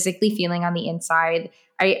was physically feeling on the inside.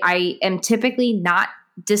 I am typically not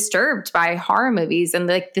disturbed by horror movies, and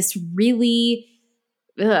like this really,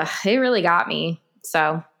 it really got me.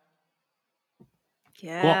 So.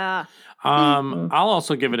 Yeah. Well, I'll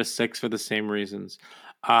also give it a 6 for the same reasons.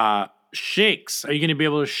 Shakes. Are you going to be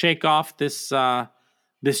able to shake off this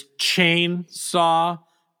this chainsaw?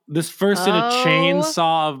 This first in a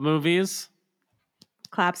chainsaw of movies?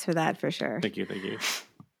 Claps for that for sure. Thank you.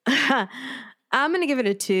 I'm going to give it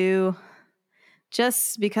a 2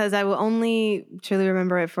 just because I will only truly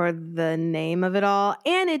remember it for the name of it all.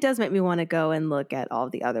 And it does make me want to go and look at all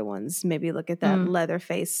the other ones. Maybe look at that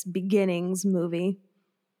Leatherface Beginnings movie.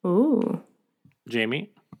 Ooh.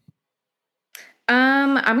 Jamie?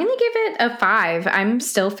 I'm going to give it a 5. I'm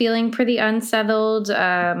still feeling pretty unsettled.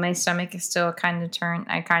 My stomach is still kind of turned.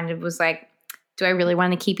 I kind of was like, do I really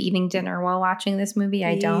want to keep eating dinner while watching this movie?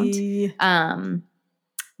 I don't.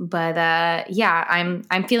 But yeah, I'm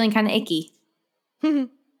feeling kind of icky.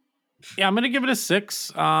 Yeah, I'm going to give it a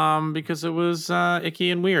 6 because it was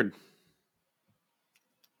icky and weird.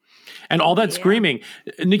 And all that screaming.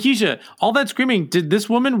 Nikisha, all that screaming, did this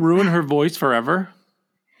woman ruin her voice forever?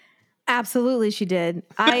 Absolutely, she did.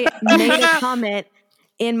 I made a comment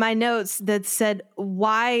in my notes that said,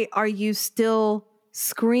 why are you still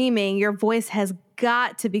screaming? Your voice has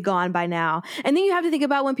got to be gone by now. And then you have to think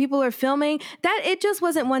about when people are filming, that it just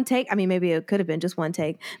wasn't one take. I mean, maybe it could have been just one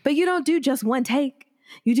take, but you don't do just one take.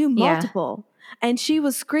 You do multiple. Yeah. And she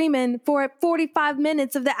was screaming for 45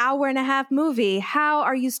 minutes of the hour-and-a-half movie. How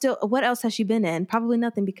are you still, what else has she been in? Probably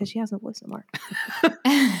nothing because she has no voice anymore.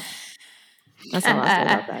 That's all I'll say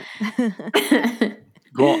about that.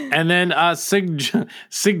 Cool. And then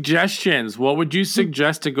suggestions. What would you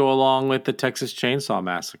suggest to go along with the Texas Chainsaw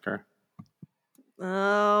Massacre?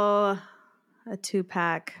 Oh, a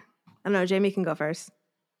 2-pack. I don't know. Jamie can go first.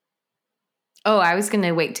 Oh, I was going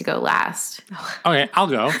to wait to go last. Okay, I'll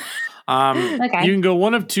go. Okay. You can go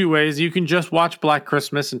one of two ways. You can just watch Black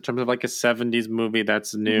Christmas in terms of like a 70s movie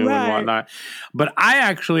that's new and whatnot. But I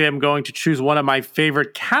actually am going to choose one of my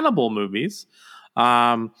favorite cannibal movies,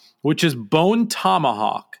 which is Bone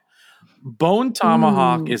Tomahawk. Bone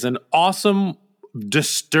Tomahawk is an awesome,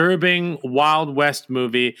 disturbing Wild West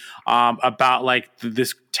movie about like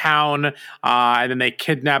this town, and then they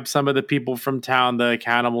kidnap some of the people from town. The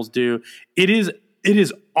cannibals do. It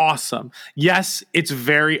is awesome. Yes, it's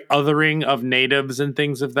very othering of natives and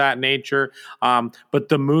things of that nature. But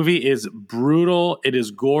the movie is brutal. It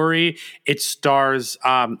is gory. It stars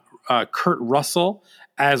Kurt Russell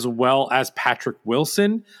as well as Patrick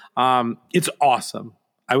Wilson. It's awesome.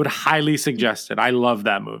 I would highly suggest it. I love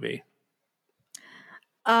that movie.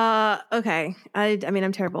 Okay. I mean,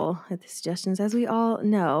 I'm terrible at the suggestions, as we all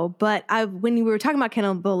know. But when we were talking about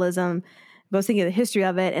cannibalism, I was thinking of the history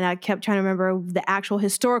of it, and I kept trying to remember the actual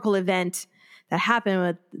historical event that happened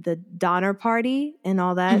with the Donner Party and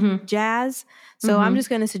all that jazz. So I'm just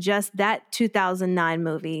going to suggest that 2009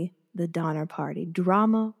 movie, The Donner Party,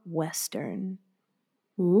 drama Western.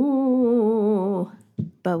 Ooh.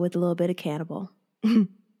 But with a little bit of cannibal. A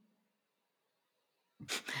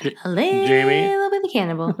little bit of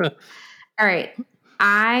cannibal. All right.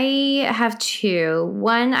 I have two.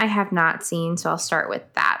 One I have not seen, so I'll start with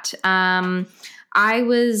that. I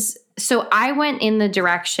went in the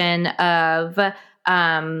direction of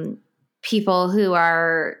people who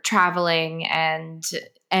are traveling and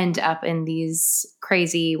end up in these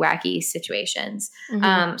crazy, wacky situations.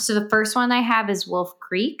 So the first one I have is Wolf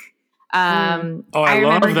Creek. I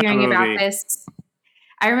remember hearing about this.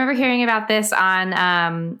 I remember hearing about this on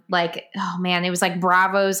it was like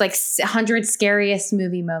Bravo's like 100 scariest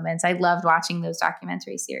movie moments. I loved watching those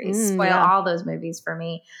documentary series. Spoil all those movies for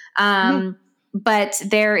me. But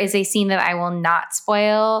there is a scene that I will not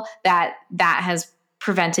spoil that has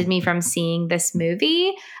prevented me from seeing this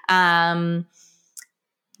movie. I'm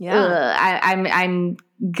already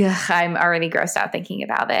grossed out thinking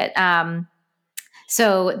about it.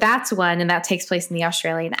 So that's one, and that takes place in the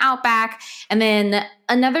Australian outback. And then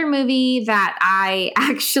another movie that I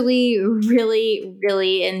actually really,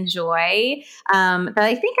 really enjoy, that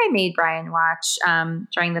I think I made Brian watch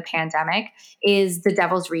during the pandemic, is The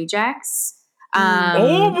Devil's Rejects.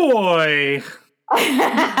 Oh boy!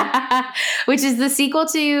 Which is the sequel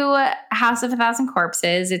to House of a Thousand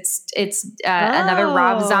Corpses. It's another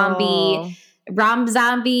Rob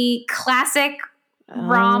Zombie classic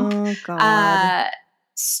romp.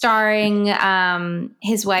 Starring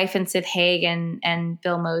his wife and Sid Haig and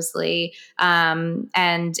Bill Moseley.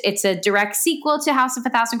 And it's a direct sequel to House of a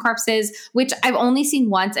Thousand Corpses, which I've only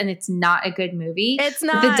seen once, and it's not a good movie. It's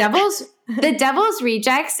not. The Devil's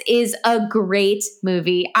Rejects is a great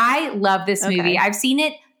movie. I love this movie. Okay. I've seen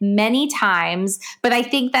it many times, but I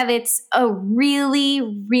think that it's a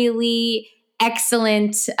really, really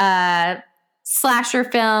excellent slasher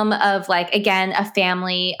film of, like, again, a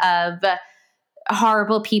family of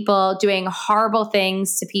horrible people doing horrible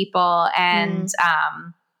things to people, and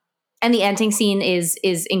the ending scene is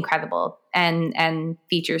incredible and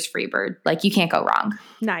features Freebird. Like, you can't go wrong.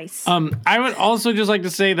 Nice. I would also just like to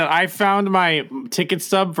say that I found my ticket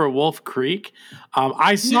stub for Wolf Creek.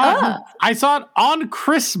 I saw it on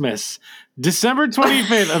Christmas, December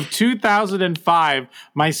 25th of 2005.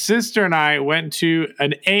 My sister and I went to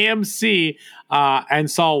an AMC and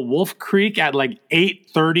saw Wolf Creek at like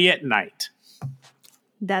 8:30 at night.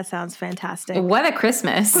 That sounds fantastic. What a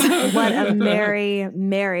Christmas. What a merry,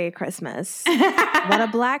 merry Christmas. What a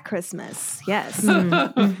Black Christmas. Yes.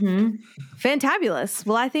 Fantabulous.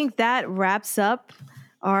 Well, I think that wraps up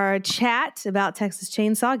our chat about Texas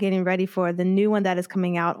Chainsaw, getting ready for the new one that is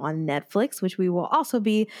coming out on Netflix, which we will also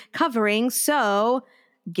be covering. So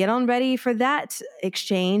get on ready for that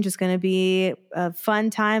exchange. It's going to be a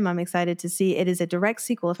fun time. I'm excited to see. It is a direct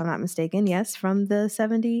sequel, if I'm not mistaken. Yes, from the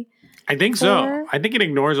 70s. I think so. I think it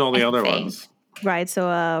ignores all the other ones. Right. So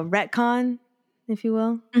a retcon, if you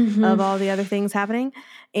will, of all the other things happening.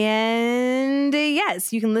 And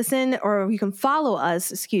yes, you can listen or you can follow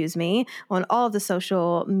us, on all of the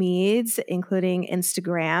social medias, including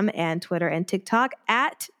Instagram and Twitter and TikTok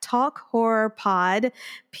at Talk Horror Pod,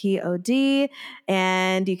 POD.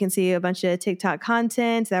 And you can see a bunch of TikTok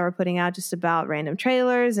content that we're putting out just about random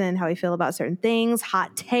trailers and how we feel about certain things,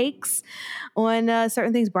 hot takes on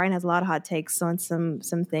certain things. Brian has a lot of hot takes on some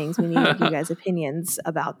things. We need you guys' opinions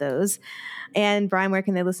about those. And Brian, where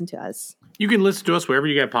can they listen to us? You can listen to us wherever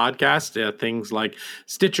you get podcasts, things like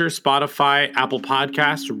Stitcher, Spotify, Apple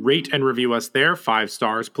Podcasts. Rate and review us there. 5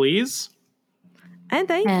 stars, please. And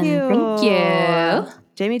thank you. Thank you.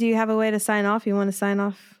 Jamie, do you have a way to sign off? You want to sign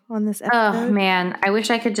off on this episode? Oh, man. I wish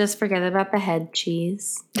I could just forget about the head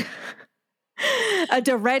cheese. A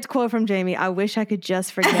direct quote from Jamie. I wish I could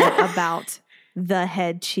just forget about the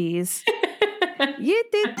head cheese.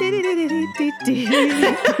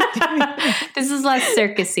 This is less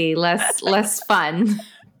circusy, less fun.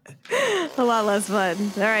 A lot less fun.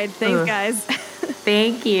 All right. Thanks, guys.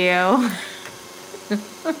 Thank you.